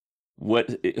is what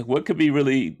could be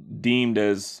really deemed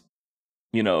as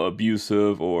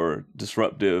abusive or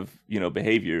disruptive,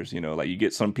 behaviors. Like you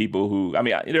get some people who, I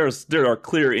mean, there are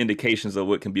clear indications of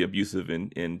what can be abusive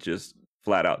and just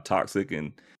flat out toxic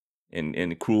and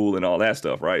cruel and all that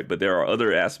stuff, right? But there are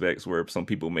other aspects where some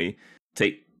people may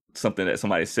take something that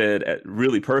somebody said at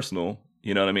really personal,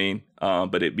 you know what I mean?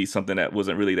 But it be something that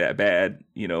wasn't really that bad,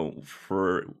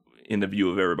 for in the view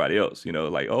of everybody else,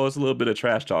 like, oh, it's a little bit of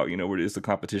trash talk, where it's a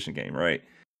competition game, right?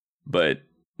 But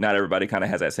not everybody kind of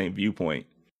has that same viewpoint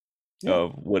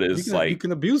of what is you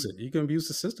can abuse it. You can abuse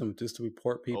the system just to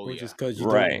report people just because you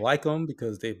don't like them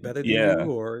because they're better than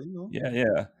you, or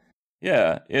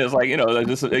Yeah, it's like,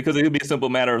 just because it could be a simple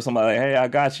matter of somebody like, hey, I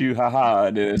got you, haha,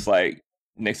 and then it's like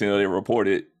next thing you know, they report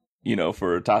it,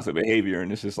 for toxic behavior,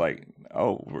 and it's just like,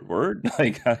 oh, word,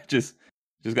 like I just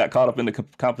got caught up in the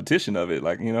competition of it,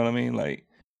 like, you know what I mean, like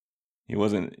he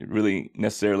wasn't really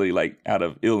necessarily like out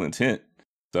of ill intent.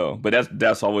 So, but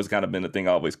that's always kind of been the thing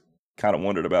I always kind of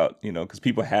wondered about, because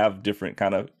people have different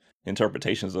kind of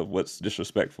interpretations of what's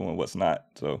disrespectful and what's not.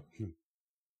 So.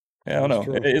 Yeah, I don't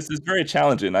know. It's very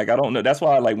challenging. Like I don't know. That's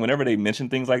why, like, whenever they mention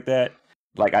things like that,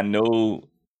 like I know,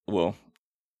 well,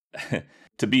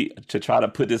 to try to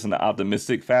put this in an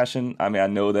optimistic fashion. I mean, I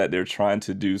know that they're trying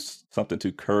to do something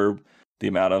to curb the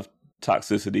amount of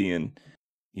toxicity and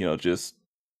just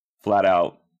flat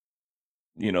out,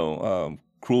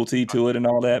 cruelty to it and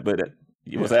all that. But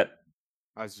was that?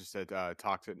 I was just said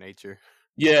toxic nature.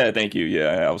 Yeah, thank you.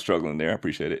 Yeah, I was struggling there. I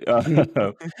appreciate it.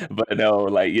 But no,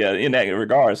 like, yeah, in that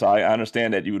regard, so I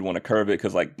understand that you would want to curve it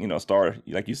because, like,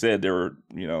 like you said, there were,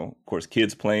 of course,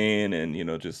 kids playing and,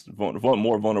 just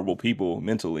more vulnerable people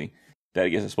mentally that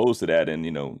gets exposed to that.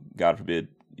 And, God forbid,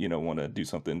 want to do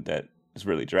something that is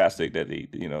really drastic that they,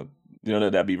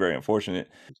 that'd be very unfortunate.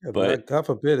 Yeah, but God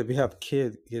forbid if you have a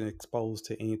kid getting exposed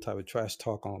to any type of trash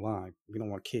talk online. We don't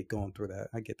want a kid going through that.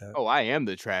 I get that. Oh, I am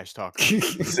the trash talker.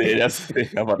 See, I'm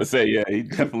about to say, yeah, he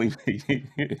definitely.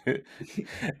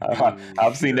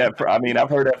 I've seen that. I mean, I've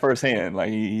heard that firsthand.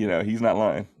 Like he's not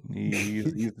lying.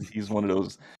 He's one of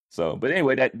those. So, but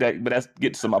anyway, but that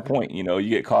gets to my point. You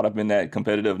get caught up in that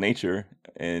competitive nature,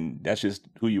 and that's just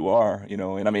who you are.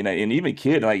 And I mean, and even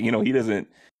kid, like he doesn't.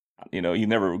 He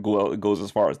never goes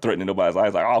as far as threatening nobody's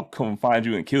lives. Like, I'll come find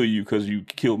you and kill you because you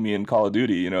killed me in Call of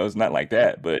Duty. It's not like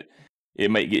that, but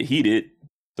it might get heated.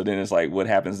 So then it's like, what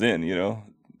happens then?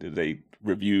 Did they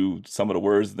review some of the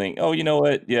words and think, oh, you know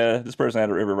what? Yeah, this person had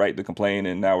every right to complain,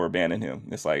 and now we're banning him.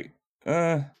 It's like,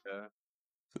 So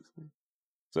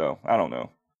I don't know.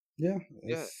 Yeah.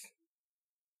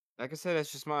 Like I said,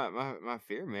 that's just my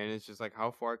fear, man. It's just like, how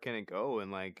far can it go?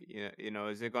 And like,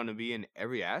 is it going to be in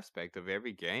every aspect of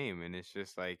every game? And it's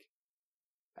just like,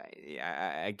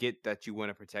 I get that you want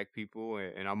to protect people,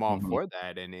 and I'm all for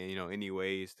that. And any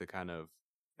ways to kind of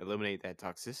eliminate that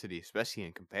toxicity, especially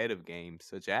in competitive games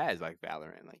such as like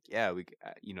Valorant. Like, yeah, we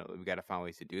got to find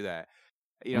ways to do that.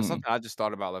 Something I just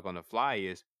thought about like on the fly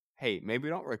is, hey, maybe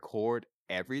don't record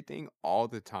everything all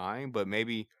the time, but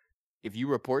maybe if you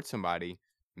report somebody,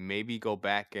 maybe go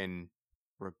back and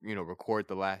record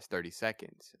the last 30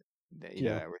 seconds that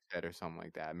that were said or something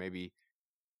like that. Maybe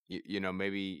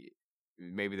maybe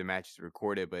the match is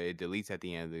recorded, but it deletes at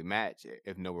the end of the match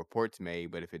if no report's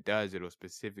made. But if it does, it'll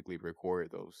specifically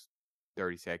record those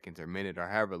 30 seconds or minute or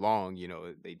however long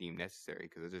they deem necessary.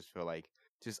 Because I just feel like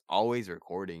just always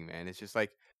recording, man. It's just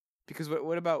like, because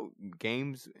what about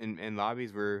games and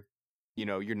lobbies where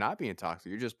you're not being toxic,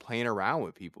 you're just playing around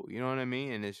with people, you know what I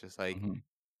mean? And it's just like,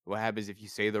 what happens if you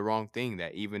say the wrong thing,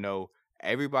 that even though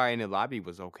everybody in the lobby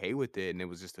was okay with it and it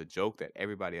was just a joke that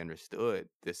everybody understood,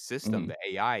 the system, the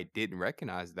AI didn't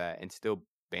recognize that and still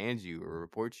bans you or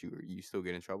reports you, or you still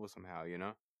get in trouble somehow,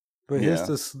 But here's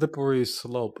the slippery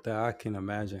slope that I can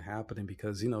imagine happening,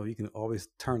 because you can always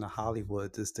turn to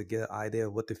Hollywood just to get an idea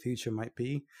of what the future might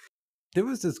be. There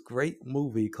was this great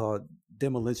movie called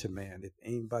Demolition Man. If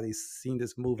anybody's seen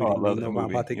this movie, I love you know that what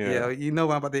I'm movie. about to you know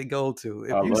what I'm about to go to.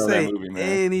 If I you love that say movie, man.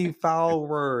 any foul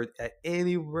word at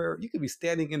anywhere, you could be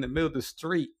standing in the middle of the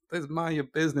street, just mind your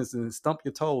business and stump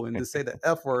your toe and just say the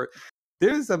F word.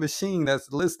 There's a machine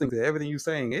that's listening to everything you're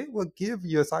saying. It will give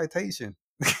you a citation.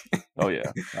 Oh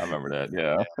yeah, I remember that.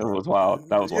 Yeah, it was wild.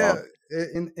 That was wild.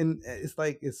 And it's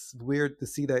like, it's weird to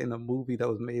see that in a movie that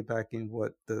was made back in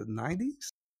the 90s.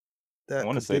 I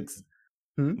want to say,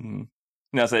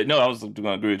 no, I said no. I was going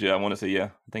to agree with you. I want to say, yeah.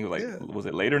 I think it was like, was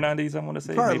it later 90s? I want to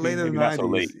say probably later maybe 90s. Not so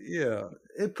late. Yeah,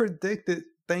 it predicted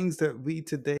things that we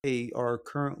today are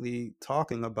currently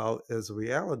talking about as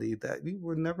reality that we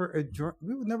would never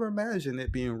imagine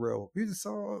it being real. We just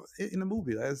saw it in a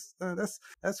movie. That's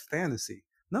fantasy.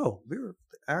 No, we're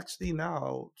actually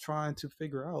now trying to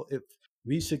figure out if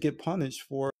we should get punished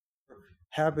for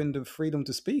having the freedom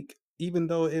to speak, even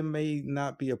though it may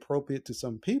not be appropriate to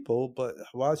some people. But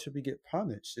why should we get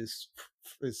punished? It's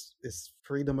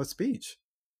freedom of speech.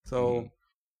 So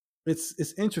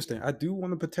it's interesting. I do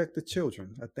want to protect the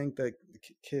children. I think that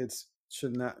kids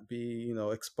should not be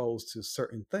exposed to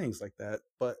certain things like that.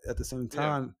 But at the same Yeah.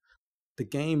 time, the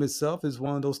game itself is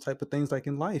one of those type of things like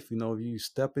in life. If you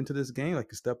step into this game, like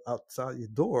you step outside your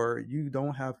door, you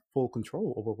don't have full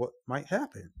control over what might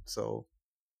happen. So,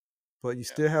 but you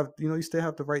still have, you still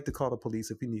have the right to call the police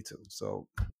if you need to. So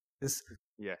it's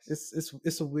Yes.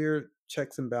 it's a weird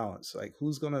checks and balance. Like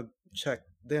who's gonna check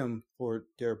them for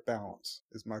their balance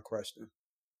is my question.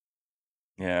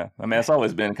 Yeah, I mean, it's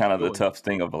always been kind of the tough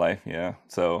thing of life. Yeah,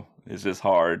 so it's just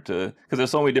hard to because there's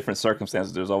so many different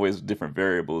circumstances. There's always different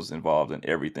variables involved in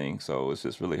everything. So it's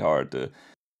just really hard to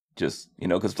just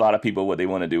because a lot of people what they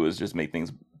want to do is just make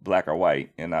things black or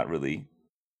white and not really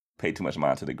pay too much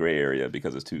mind to the gray area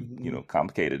because it's too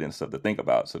complicated and stuff to think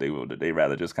about. So they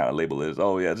rather just kind of label it as,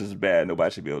 oh yeah, this is bad.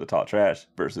 Nobody should be able to talk trash.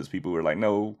 Versus people who are like,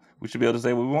 no, we should be able to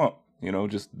say what we want.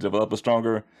 Just develop a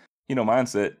stronger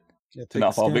mindset. To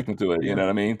not fall victim to it, you know what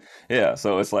I mean? Yeah,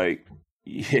 so it's like,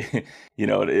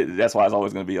 that's why it's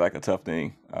always going to be like a tough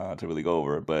thing to really go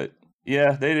over. But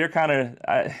yeah, they're kind of,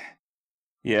 I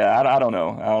don't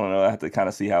know. I have to kind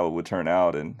of see how it would turn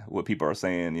out and what people are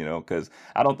saying, because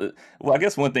I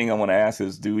guess one thing I want to ask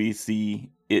is, do we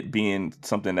see it being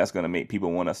something that's going to make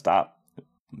people want to stop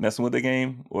messing with the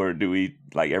game? Or do we,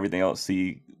 like everything else,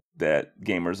 see that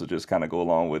gamers will just kind of go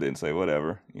along with it and say,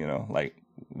 whatever, like,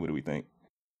 what do we think?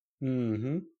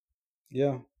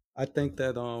 Yeah, I think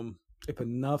that if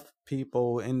enough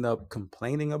people end up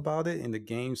complaining about it and the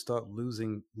game start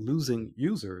losing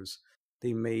users,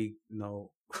 they may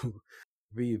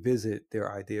revisit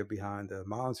their idea behind the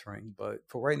monitoring. But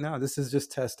for right now, this is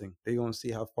just testing. They want to see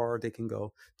how far they can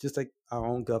go, just like our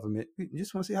own government. We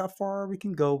just want to see how far we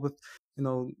can go with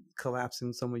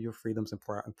collapsing some of your freedoms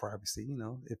and privacy.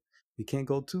 If we can't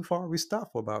go too far, we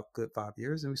stop for about a good 5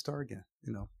 years and we start again.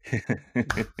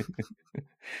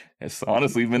 It's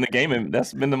honestly been the gaming.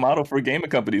 That's been the model for gaming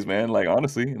companies, man. Like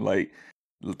honestly, like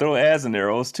throw ads in there.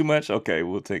 Oh, it's too much. Okay,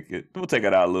 we'll take it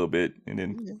out a little bit and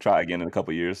then try again in a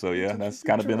couple of years. So yeah, that's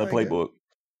kind of been a playbook.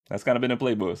 That's kind of been a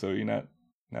playbook. So you're not.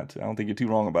 I don't think you're too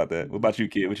wrong about that. What about you,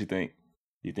 kid? What you think?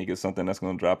 You think it's something that's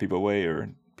going to drive people away,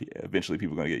 or eventually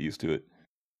people are going to get used to it?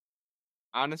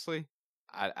 Honestly,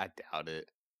 I doubt it.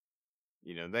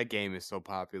 That game is so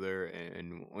popular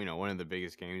and one of the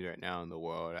biggest games right now in the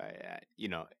world.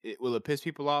 Will it piss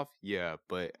people off? Yeah,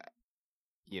 but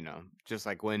just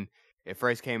like when it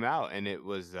first came out and it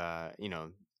was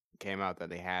came out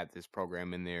that they had this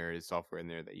program in there, this software in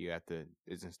there that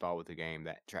is installed with the game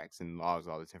that tracks and logs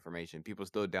all this information. People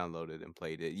still downloaded and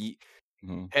played it.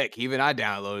 Heck, even I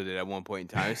downloaded it at one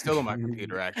point in time. It's still on my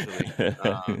computer actually.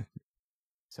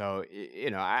 So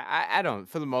I don't,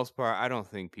 for the most part, I don't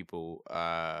think people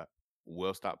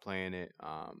will stop playing it.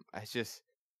 I'm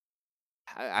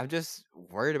just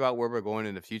worried about where we're going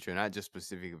in the future, not just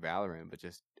specific Valorant, but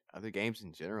just other games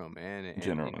in general, man. And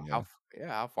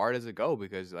how far does it go?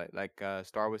 Because like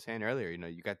Star was saying earlier,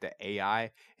 you got the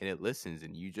AI and it listens,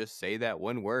 and you just say that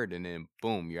one word, and then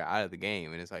boom, you're out of the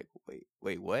game, and it's like,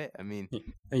 wait, what? I mean,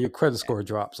 and your credit score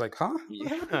drops. Like, huh?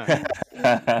 Yeah.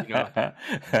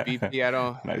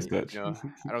 BP, Nice touch.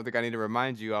 I don't think I need to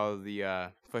remind you all of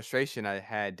the frustration I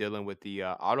had dealing with the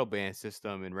auto ban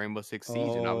system in Rainbow Six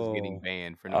Siege, and I was getting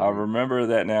banned for no I reason. remember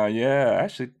that now. Yeah,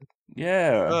 actually,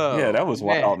 yeah, that was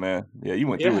wild, man. Yeah, you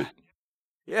went through it.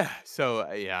 Yeah, so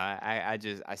I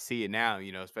see it now,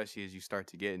 especially as you start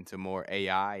to get into more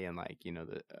AI and like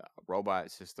the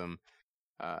robot system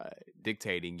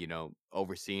dictating,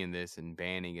 overseeing this and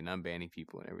banning and unbanning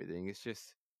people and everything. It's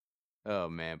just, oh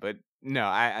man. But no,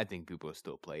 I think people will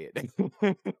still play it.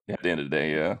 At the end of the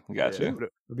day, yeah, gotcha.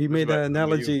 We made that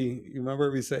analogy. You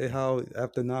remember we say how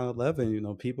after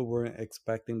 9/11, people weren't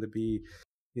expecting to be,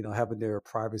 having their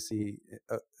privacy,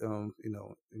 what's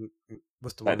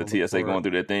the like word? The TSA going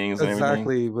through their things exactly, and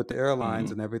everything. with the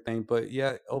airlines and everything. But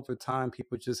yeah, over time,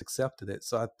 people just accepted it.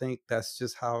 So I think that's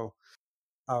just how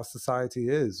our society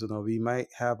is. We might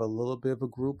have a little bit of a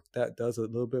group that does a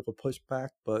little bit of a pushback,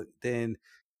 but then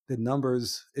the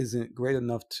numbers isn't great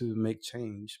enough to make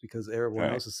change because everyone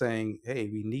else is saying, "Hey,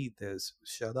 we need this.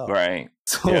 Shut up." Right.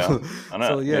 So,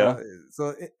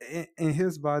 so and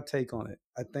here's my take on it.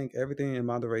 I think everything in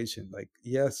moderation. Like,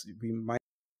 yes, we might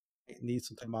need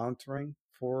some monitoring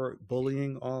for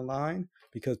bullying online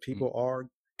because people are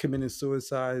committing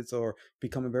suicides or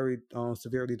becoming very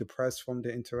severely depressed from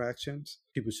the interactions.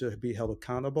 People should be held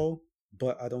accountable.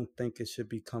 but I don't think it should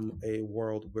become a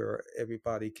world where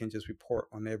everybody can just report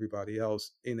on everybody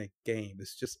else in a game.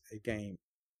 It's just a game.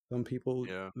 Some people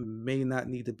Yeah. may not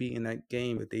need to be in that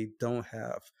game if they don't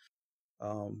have,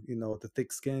 the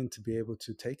thick skin to be able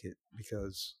to take it,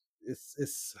 because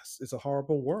it's a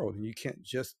horrible world, and you can't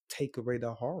just take away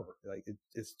the horror. Like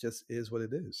it's just is what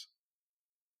it is.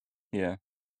 Yeah.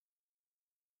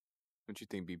 What you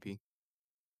think, BP?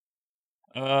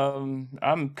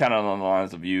 I'm kind of on the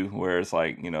lines of you where it's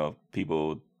like,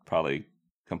 people probably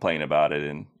complain about it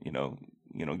and,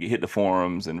 you hit the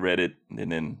forums and Reddit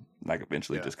and then like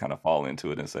eventually Yeah. just kind of fall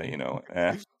into it and say, you know what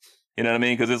I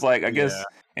mean? Because it's like, I Yeah. guess,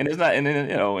 and it's not, and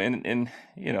then,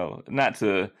 not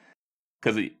to,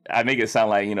 because I make it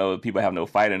sound like, people have no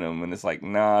fight in them. And it's like,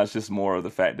 nah, it's just more of the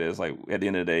fact that it's like, at the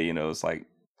end of the day, it's like,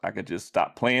 I could just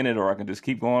stop playing it or I can just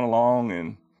keep going along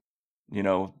and,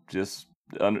 just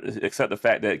accept the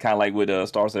fact that kind of like what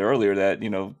Star said earlier, that,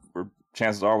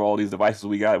 chances are all these devices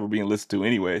we got, we're being listened to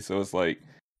anyway. So it's like,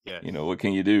 Yes. what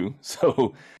can you do?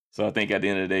 So I think at the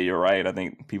end of the day, you're right. I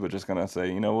think people are just going to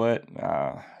say, you know what,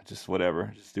 just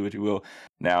whatever, just do what you will.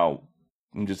 Now,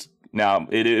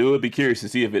 it would be curious to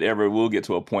see if it ever will get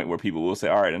to a point where people will say,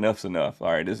 all right, enough's enough.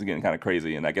 All right, this is getting kind of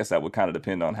crazy. And I guess that would kind of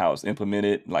depend on how it's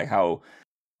implemented, like how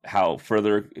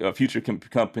further future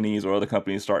companies or other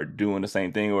companies start doing the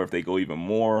same thing, or if they go even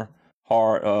more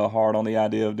hard on the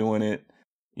idea of doing it,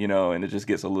 and it just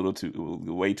gets a little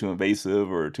way too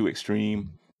invasive or too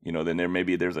extreme, then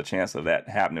there's a chance of that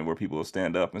happening where people will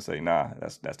stand up and say, nah,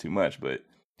 that's too much. But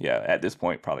yeah, at this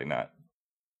point, probably not.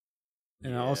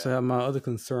 And I also have my other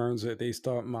concerns that they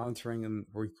start monitoring and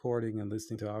recording and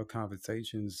listening to our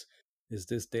conversations. Is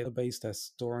this database that's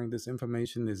storing this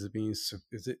information, is it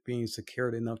being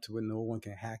secured enough to where no one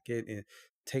can hack it and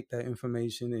take that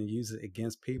information and use it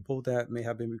against people that may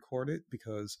have been recorded?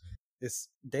 Because it's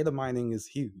data mining is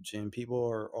huge, and people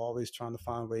are always trying to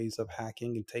find ways of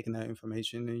hacking and taking that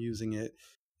information and using it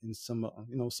in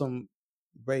some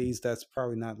ways that's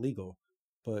probably not legal.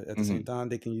 But at the same time,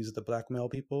 they can use it to blackmail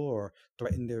people or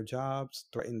threaten their jobs,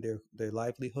 threaten their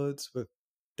livelihoods with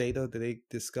data that they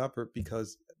discovered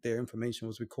because their information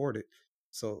was recorded.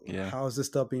 So how is this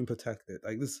stuff being protected?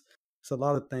 Like this, it's a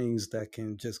lot of things that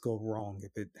can just go wrong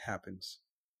if it happens.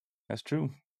 That's true.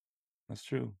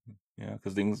 Yeah,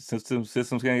 because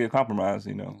systems can get compromised,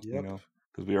 Yep.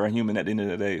 because we are human at the end of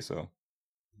the day. So.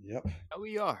 Yep. Oh,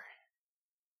 we are.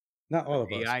 Not all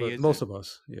of us, but most of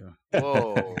us. Yeah.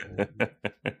 Whoa.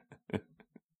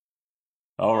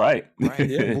 All right.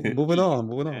 Yeah. Moving on.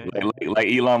 Like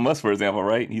Elon Musk, for example,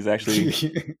 right? He's actually.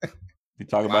 You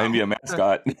talk about him being a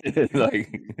mascot.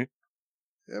 Like.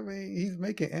 I mean, he's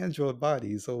making android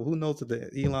bodies, so who knows if the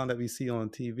Elon that we see on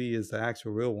TV is the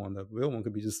actual real one? The real one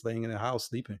could be just laying in the house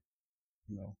sleeping.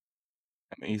 I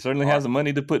mean, he certainly has the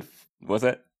money to put. What's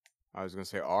that? I was gonna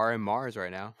say R and Mars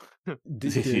right now. There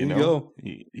you go.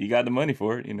 He got the money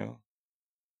for it,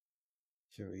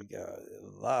 Sure, he got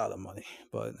a lot of money,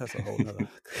 but that's a whole nother.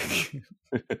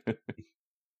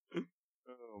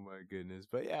 Oh my goodness!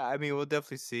 But yeah, I mean, we'll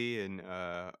definitely see, and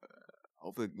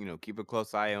hopefully, keep a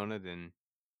close eye on it, and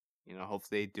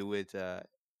hopefully they do it as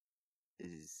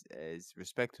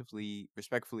respectfully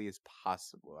as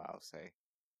possible. I'll say.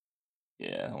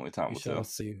 Yeah, only time will tell.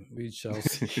 We shall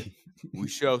see. We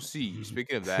shall see.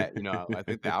 Speaking of that, I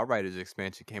think the Outriders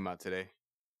expansion came out today.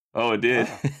 Oh, it did.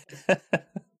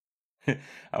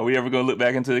 Are we ever gonna look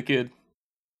back into the kid?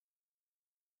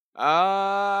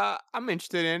 I'm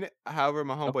interested in it. However,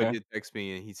 my homeboy did text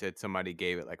me and he said somebody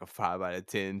gave it like a 5 out of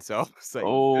 10. So it's like,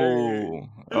 oh,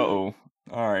 All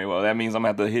right. Well, that means I'm gonna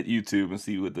have to hit YouTube and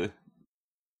see what the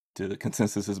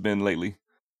consensus has been lately.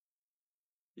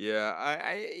 Yeah,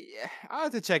 I'll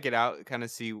have to check it out, kind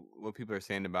of see what people are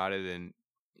saying about it, and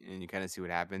you kind of see what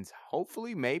happens.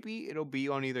 Hopefully, maybe it'll be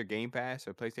on either Game Pass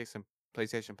or PlayStation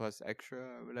Plus Extra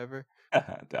or whatever.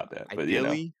 I doubt that, but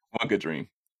ideally, one good dream.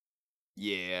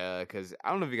 Yeah, because I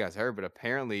don't know if you guys heard, but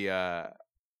apparently, it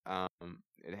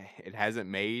hasn't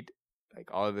made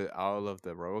like all of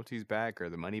the royalties back or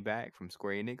the money back from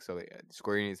Square Enix. So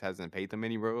Square Enix hasn't paid them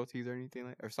any royalties or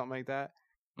anything or something like that.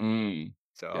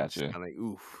 So I'm just kind of like,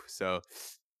 oof. So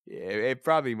yeah, it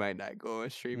probably might not go on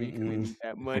streaming because we need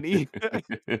that money.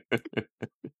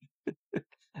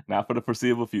 Not for the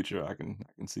foreseeable future. I can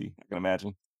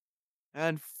imagine.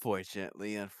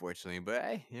 Unfortunately, but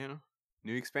hey,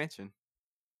 new expansion.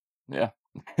 Yeah.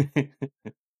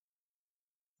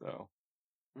 So.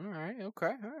 All right.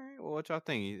 Okay. All right. Well, what y'all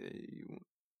think?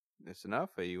 That's enough,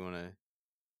 or you want to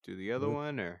do the other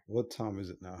one, or what time is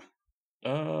it now?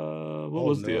 What Oh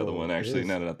was the other one no, actually?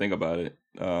 Now this. that I think about it,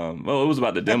 well, it was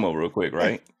about the demo, real quick,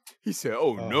 right? He said,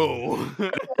 "Oh Oh no."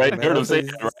 Right, man, heard I him say, say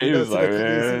that, right? He was like,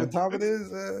 see what man, time it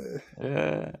is.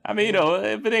 yeah. I mean, you know,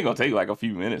 if it ain't gonna take like a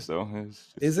few minutes though,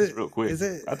 Is it's it? real quick. Is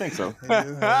it? I think so.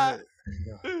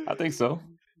 Yeah, I think so.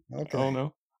 I okay. don't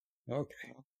know.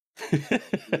 Okay.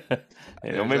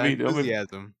 You know, There's that maybe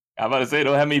enthusiasm. I'm about to say,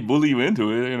 don't have me bully you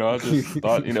into it. You know, I just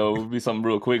thought, you know, it would be something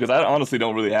real quick because I honestly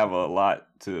don't really have a lot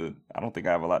to. I don't think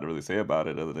I have a lot to really say about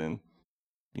it other than,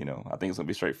 you know, I think it's gonna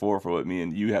be straightforward for what me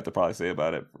and you have to probably say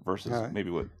about it All versus right.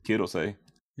 maybe what Kid will say.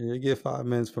 You get 5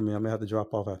 minutes from me. I'm gonna have to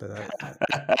drop off after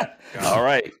that. All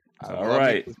right, all Well, I'll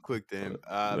make right, this quick then.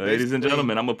 ladies and Basically,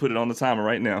 gentlemen, I'm gonna put it on the timer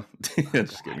right now.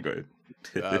 Just kidding. Go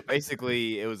ahead.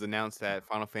 basically, it was announced that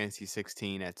Final Fantasy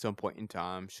 16 at some point in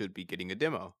time should be getting a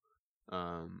demo.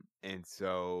 And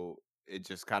so it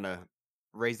just kind of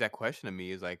raised that question to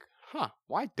me is like, huh,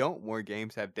 why don't more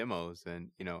games have demos?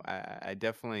 And I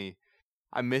definitely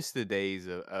I miss the days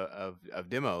of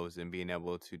demos and being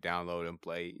able to download and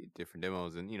play different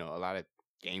demos. And a lot of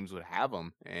games would have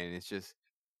them, and it's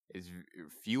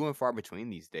few and far between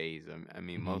these days. I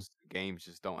mean, Mhm, most games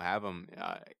just don't have them.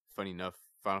 Funny enough,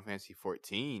 Final Fantasy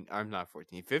 14, I'm not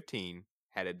 14, 15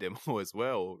 had a demo as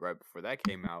well right before that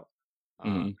came out.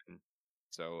 mhm, And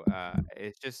so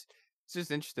it's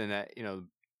just interesting that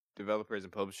developers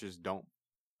and publishers don't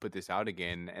put this out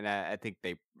again, and I think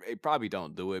they probably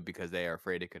don't do it because they are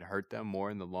afraid it could hurt them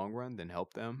more in the long run than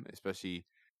help them, especially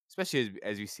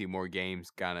as you see more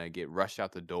games kind of get rushed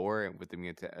out the door and with the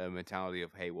mentality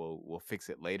of, hey, we'll fix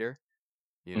it later.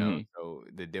 mhm. So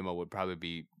the demo would probably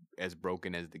be as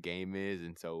broken as the game is,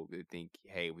 and so they think,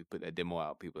 hey, we put that demo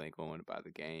out, people ain't going to buy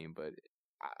the game. But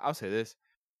I'll say this: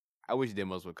 I wish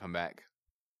demos would come back.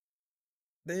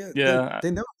 They they Yeah.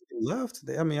 they never really left.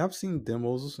 I mean, I've seen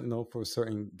demos, for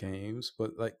certain games,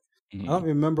 but like I don't Mhm,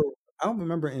 remember. I don't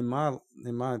remember in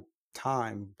my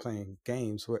time playing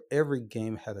games where every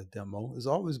game had a demo. There's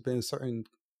always been a certain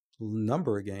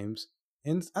number of games,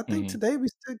 and I think mhm, today we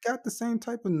still got the same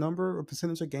type of number or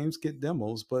percentage of games get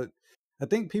demos. But I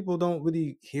think people don't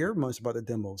really hear much about the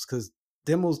demos because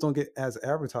demos don't get as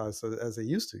advertised as they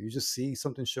used to. You just see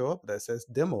something show up that says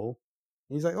demo,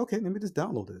 and he's like, okay, let me just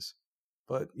download this.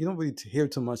 But you don't really hear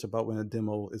too much about when a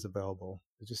demo is available.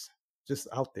 It's just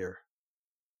out there.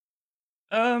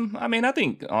 I mean, I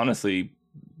think honestly,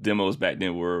 demos back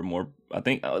then were more. I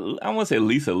think I want to say at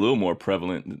least a little more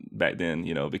prevalent back then.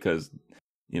 You know, because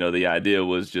the idea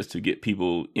was just to get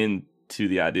people into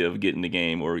the idea of getting the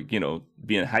game or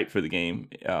being hyped for the game,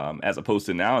 as opposed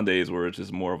to nowadays where it's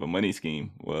just more of a money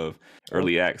scheme of Oh,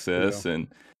 early yeah. access and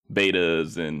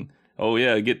betas and oh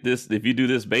yeah, get this if you do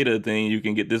this beta thing, you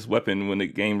can get this weapon when the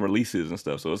game releases and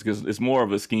stuff. So it's more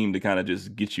of a scheme to kind of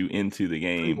just get you into the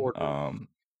game. Pre-order.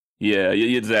 Yeah,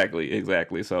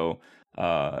 exactly. So,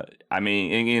 I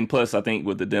mean, and plus, I think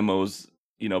with the demos,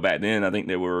 back then, I think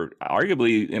they were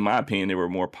arguably, in my opinion, they were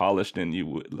more polished than you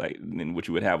would than what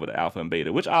you would have with the alpha and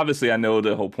beta. Which obviously, I know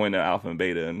the whole point of alpha and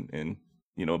beta and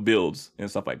builds and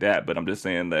stuff like that. But I'm just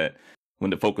saying that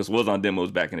when the focus was on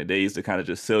demos back in the days to kind of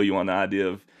just sell you on the idea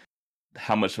of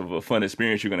how much of a fun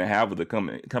experience you're going to have with the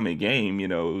coming game, it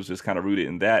was just kind of rooted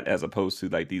in that as opposed to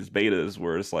like these betas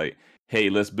where it's like, hey,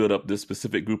 let's build up this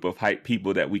specific group of hype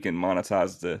people that we can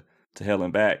monetize to hell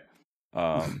and back.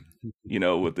 Um,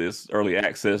 with this early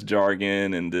access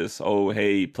jargon and this, oh,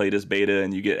 hey, play this beta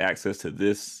and you get access to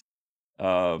this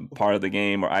part of the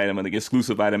game or item and the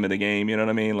exclusive item in the game. You know what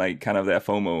I mean? Like kind of that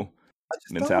FOMO I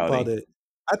just thought about mentality. it.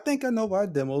 I think I know why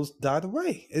demos died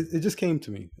away. It just came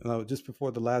to me just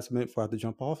before the last minute before I had to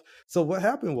jump off. So what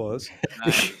happened was,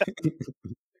 Nice.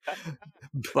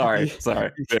 Sorry, you,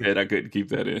 sorry. Go ahead. I couldn't keep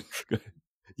that in.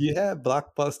 you had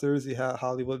Blockbusters, you had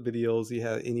Hollywood Videos, you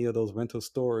had any of those rental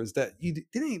stores that you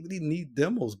didn't really need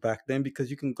demos back then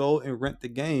because you can go and rent the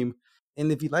game,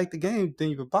 and if you like the game, then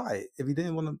you would buy it. If you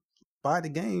didn't want to buy the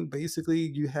game, basically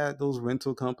you had those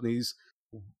rental companies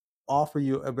offer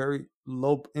you a very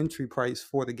low entry price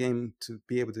for the game to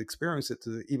be able to experience it,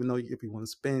 to even though if you want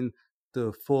to spend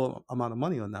the full amount of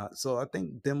money or not. So I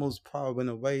think demos probably went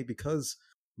away because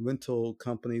rental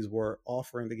companies were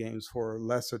offering the games for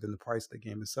lesser than the price of the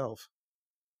game itself.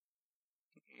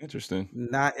 Interesting.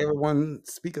 Not everyone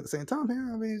speak at the same time here.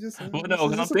 I mean, just Well, this no, is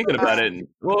because I'm just a thinking about fact. it.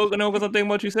 Well, no, because I'm thinking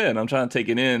what you said. I'm trying to take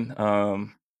it in.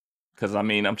 Because I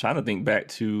mean, I'm trying to think back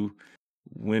to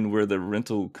when were the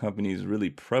rental companies really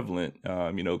prevalent.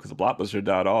 Because Blockbuster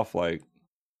died off. Like,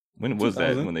 when was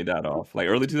that? 2000, When they died off? Like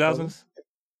early 2000. 2000s.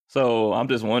 So I'm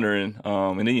just wondering.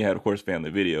 And then you had, of course, Family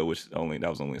Video, which that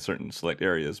was only in certain select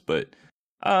areas. But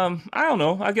I don't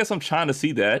know. I guess I'm trying to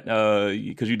see that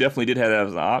because you definitely did have that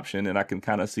as an option, and I can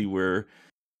kind of see where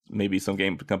maybe some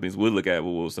game companies would look at,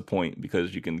 well, what was the point,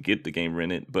 because you can get the game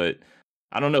rented. But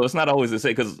I don't know. It's not always the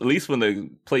same, because at least when the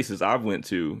places I've went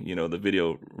to, the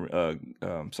video,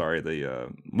 the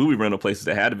movie rental places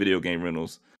that had the video game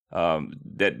rentals,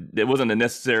 that wasn't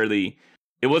necessarily.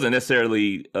 It wasn't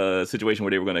necessarily a situation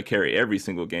where they were going to carry every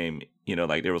single game.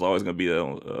 Like there was always going to be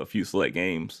a few select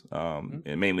games,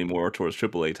 and mainly more towards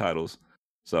AAA titles.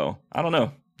 So I don't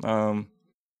know.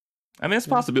 I mean, it's a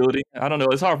possibility. I don't know.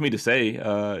 It's hard for me to say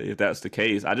if that's the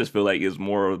case. I just feel like it's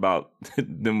more about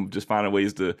them just finding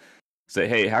ways to say,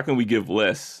 hey, how can we give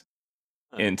less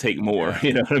and take more? Yeah.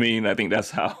 You know what I mean? I think that's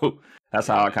how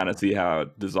I kind of see how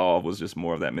Dissolve was just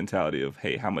more of that mentality of,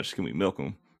 hey, how much can we milk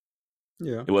them?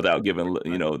 Yeah. Without giving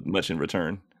much in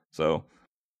return. So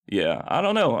yeah, I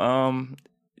don't know.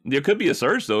 There could be a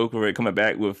surge though, where it coming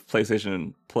back with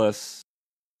PlayStation Plus.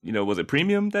 Was it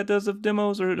Premium that does the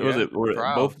demos, or was it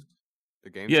both? The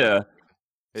game. Yeah.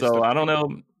 It's So I don't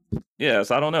know. Yeah,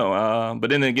 so I don't know.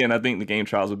 But then again, I think the game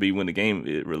trials would be when the game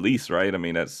released, right? I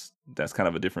mean, that's kind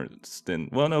of a difference than.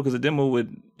 Well, no, because the demo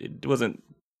it wasn't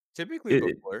typically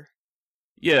before.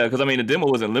 Yeah, because I mean, the demo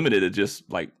wasn't limited to just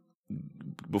like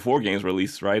before games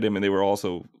released, right? I mean, they were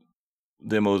also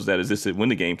demos that existed when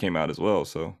the game came out as well.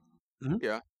 So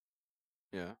Yeah.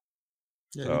 You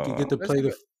can get to play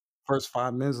the first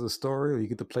 5 minutes of the story, or you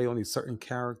get to play only certain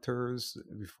characters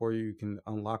before you can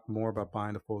unlock more by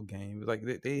buying the full game. Like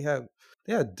they have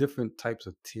different types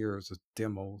of tiers of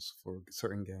demos for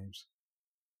certain games.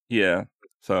 Yeah.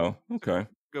 So okay.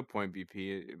 Good point,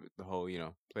 BP. The whole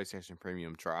PlayStation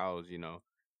Premium trials.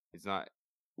 It's not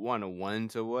one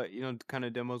to what kind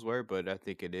of demos were, but I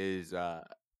think it is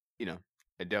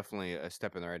definitely a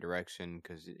step in the right direction,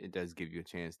 because it does give you a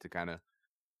chance to kind of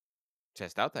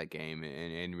test out that game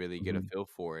and really get a feel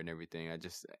for it and everything. I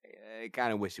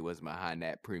kind of wish it was behind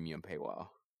that premium paywall.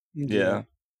 Yeah.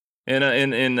 And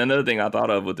another thing I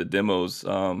thought of with the demos,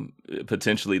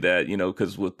 potentially that,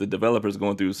 because with the developers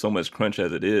going through so much crunch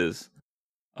as it is,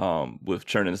 with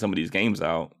churning some of these games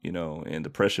out, and the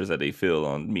pressures that they feel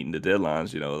on meeting the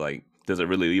deadlines, like, does it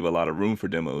really leave a lot of room for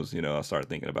demos? I started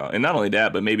thinking about, and not only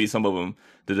that, but maybe some of them,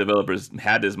 the developers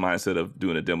had this mindset of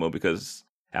doing a demo because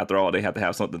after all, they have to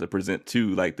have something to present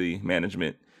to like the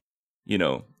management, in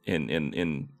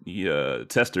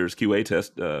testers, QA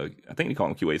test. I think they call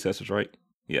them QA testers, right?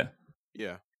 Yeah.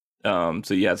 Yeah.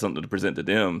 So you had something to present to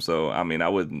them. So I mean, I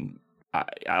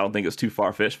don't think it's too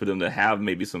far fetched for them to have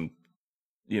maybe some,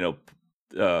 I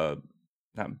don't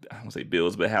say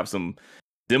builds, but have some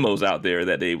demos out there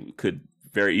that they could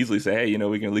very easily say, hey,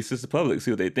 we can release this to the public,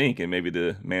 see what they think, and maybe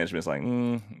the management's like,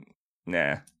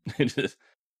 nah,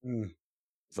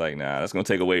 It's like, nah, that's gonna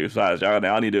take away. Besides,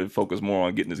 I need to focus more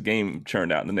on getting this game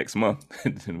churned out in the next month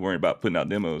and worrying about putting out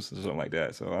demos or something like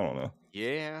that. So I don't know.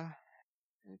 Yeah,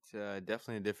 it's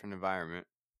definitely a different environment.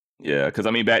 Yeah, because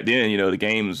I mean, back then, the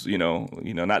games,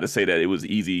 not to say that it was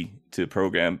easy to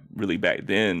program really back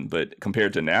then, but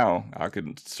compared to now, I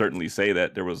could certainly say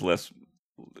that there was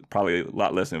probably a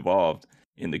lot less involved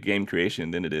in the game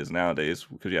creation than it is nowadays,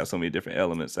 because you have so many different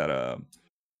elements that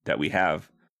we have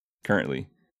currently.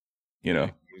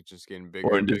 It's just getting bigger.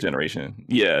 Or in this generation.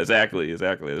 Yeah, exactly.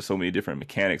 There's so many different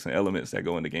mechanics and elements that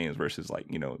go into games versus like,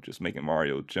 just making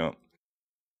Mario jump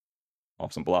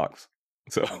off some blocks.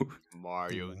 So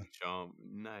Mario jump,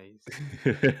 nice.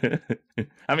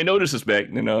 I mean, no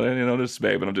disrespect, no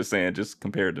disrespect, but I'm just saying, just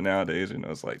compared to nowadays,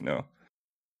 it's like, no.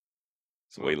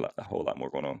 It's a whole lot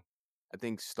more going on. I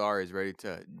think Star is ready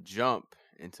to jump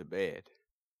into bed.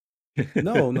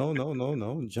 No.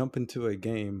 Jump into a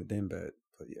game, then bed.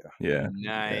 But yeah.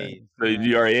 Nice. So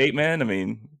you already ate, man? I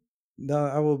mean, no,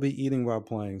 I will be eating while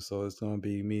playing, so it's gonna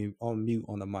be me on mute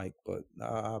on the mic, but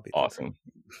I'll be awesome.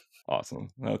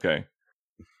 Okay.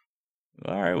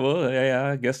 All right. Well, yeah,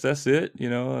 I guess that's it.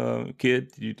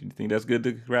 Kid, you think that's good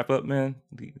to wrap up, man?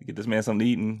 Get this man something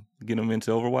to eat and get him into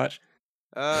Overwatch.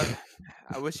 I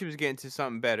wish he was getting to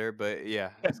something better, but yeah.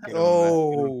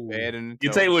 You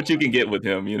take what you can get with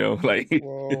him, like.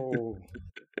 Whoa.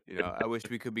 I wish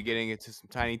we could be getting into some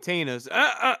Tiny Tina's.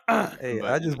 Hey,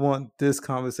 I just want this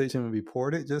conversation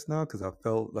reported just now because I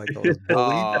felt like I was bullied.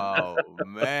 Oh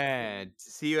man,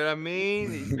 see what I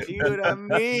mean?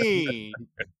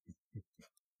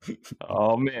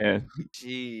 Oh man.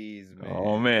 Jeez, man.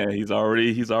 Oh man, he's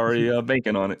already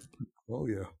banking on it. Oh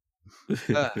yeah.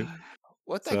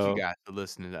 Well, thank you guys for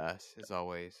listening to us as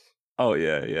always. Oh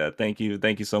yeah. Thank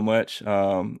you so much.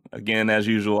 Again, as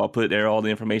usual, I'll put there all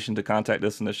the information to contact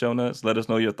us in the show notes. Let us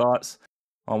know your thoughts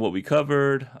on what we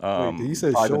covered. Wait, did you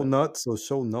say show nuts or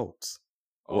show notes?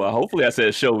 Well, hopefully I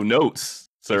said show notes,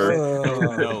 sir.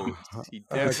 No, he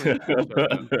definitely.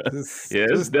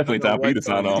 It's definitely time for you to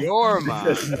sign off. Your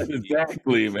mind.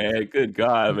 Exactly, man. Good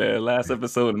God, man. Last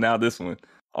episode and now this one.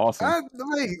 Awesome.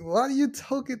 Wait, why do you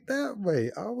took it that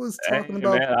way? I was talking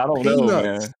about man, I don't peanuts. know,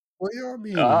 man. What y'all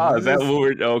mean? Is that what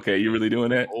we're okay? You really doing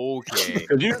that? Okay.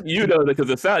 Because you know, because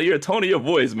the sound, your tone of your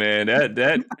voice, man.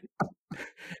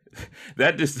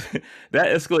 That just that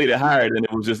escalated higher than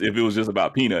it was just if it was just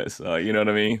about peanuts. You know what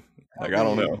I mean? Like I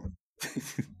don't know.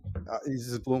 You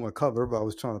just blew my cover, but I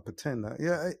was trying to pretend that.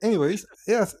 Yeah. Anyways,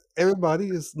 yes, everybody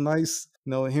is nice,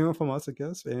 hearing from us, I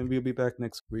guess, and we'll be back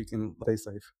next week and stay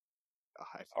safe.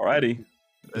 Alrighty.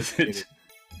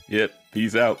 Yep.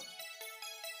 Peace out.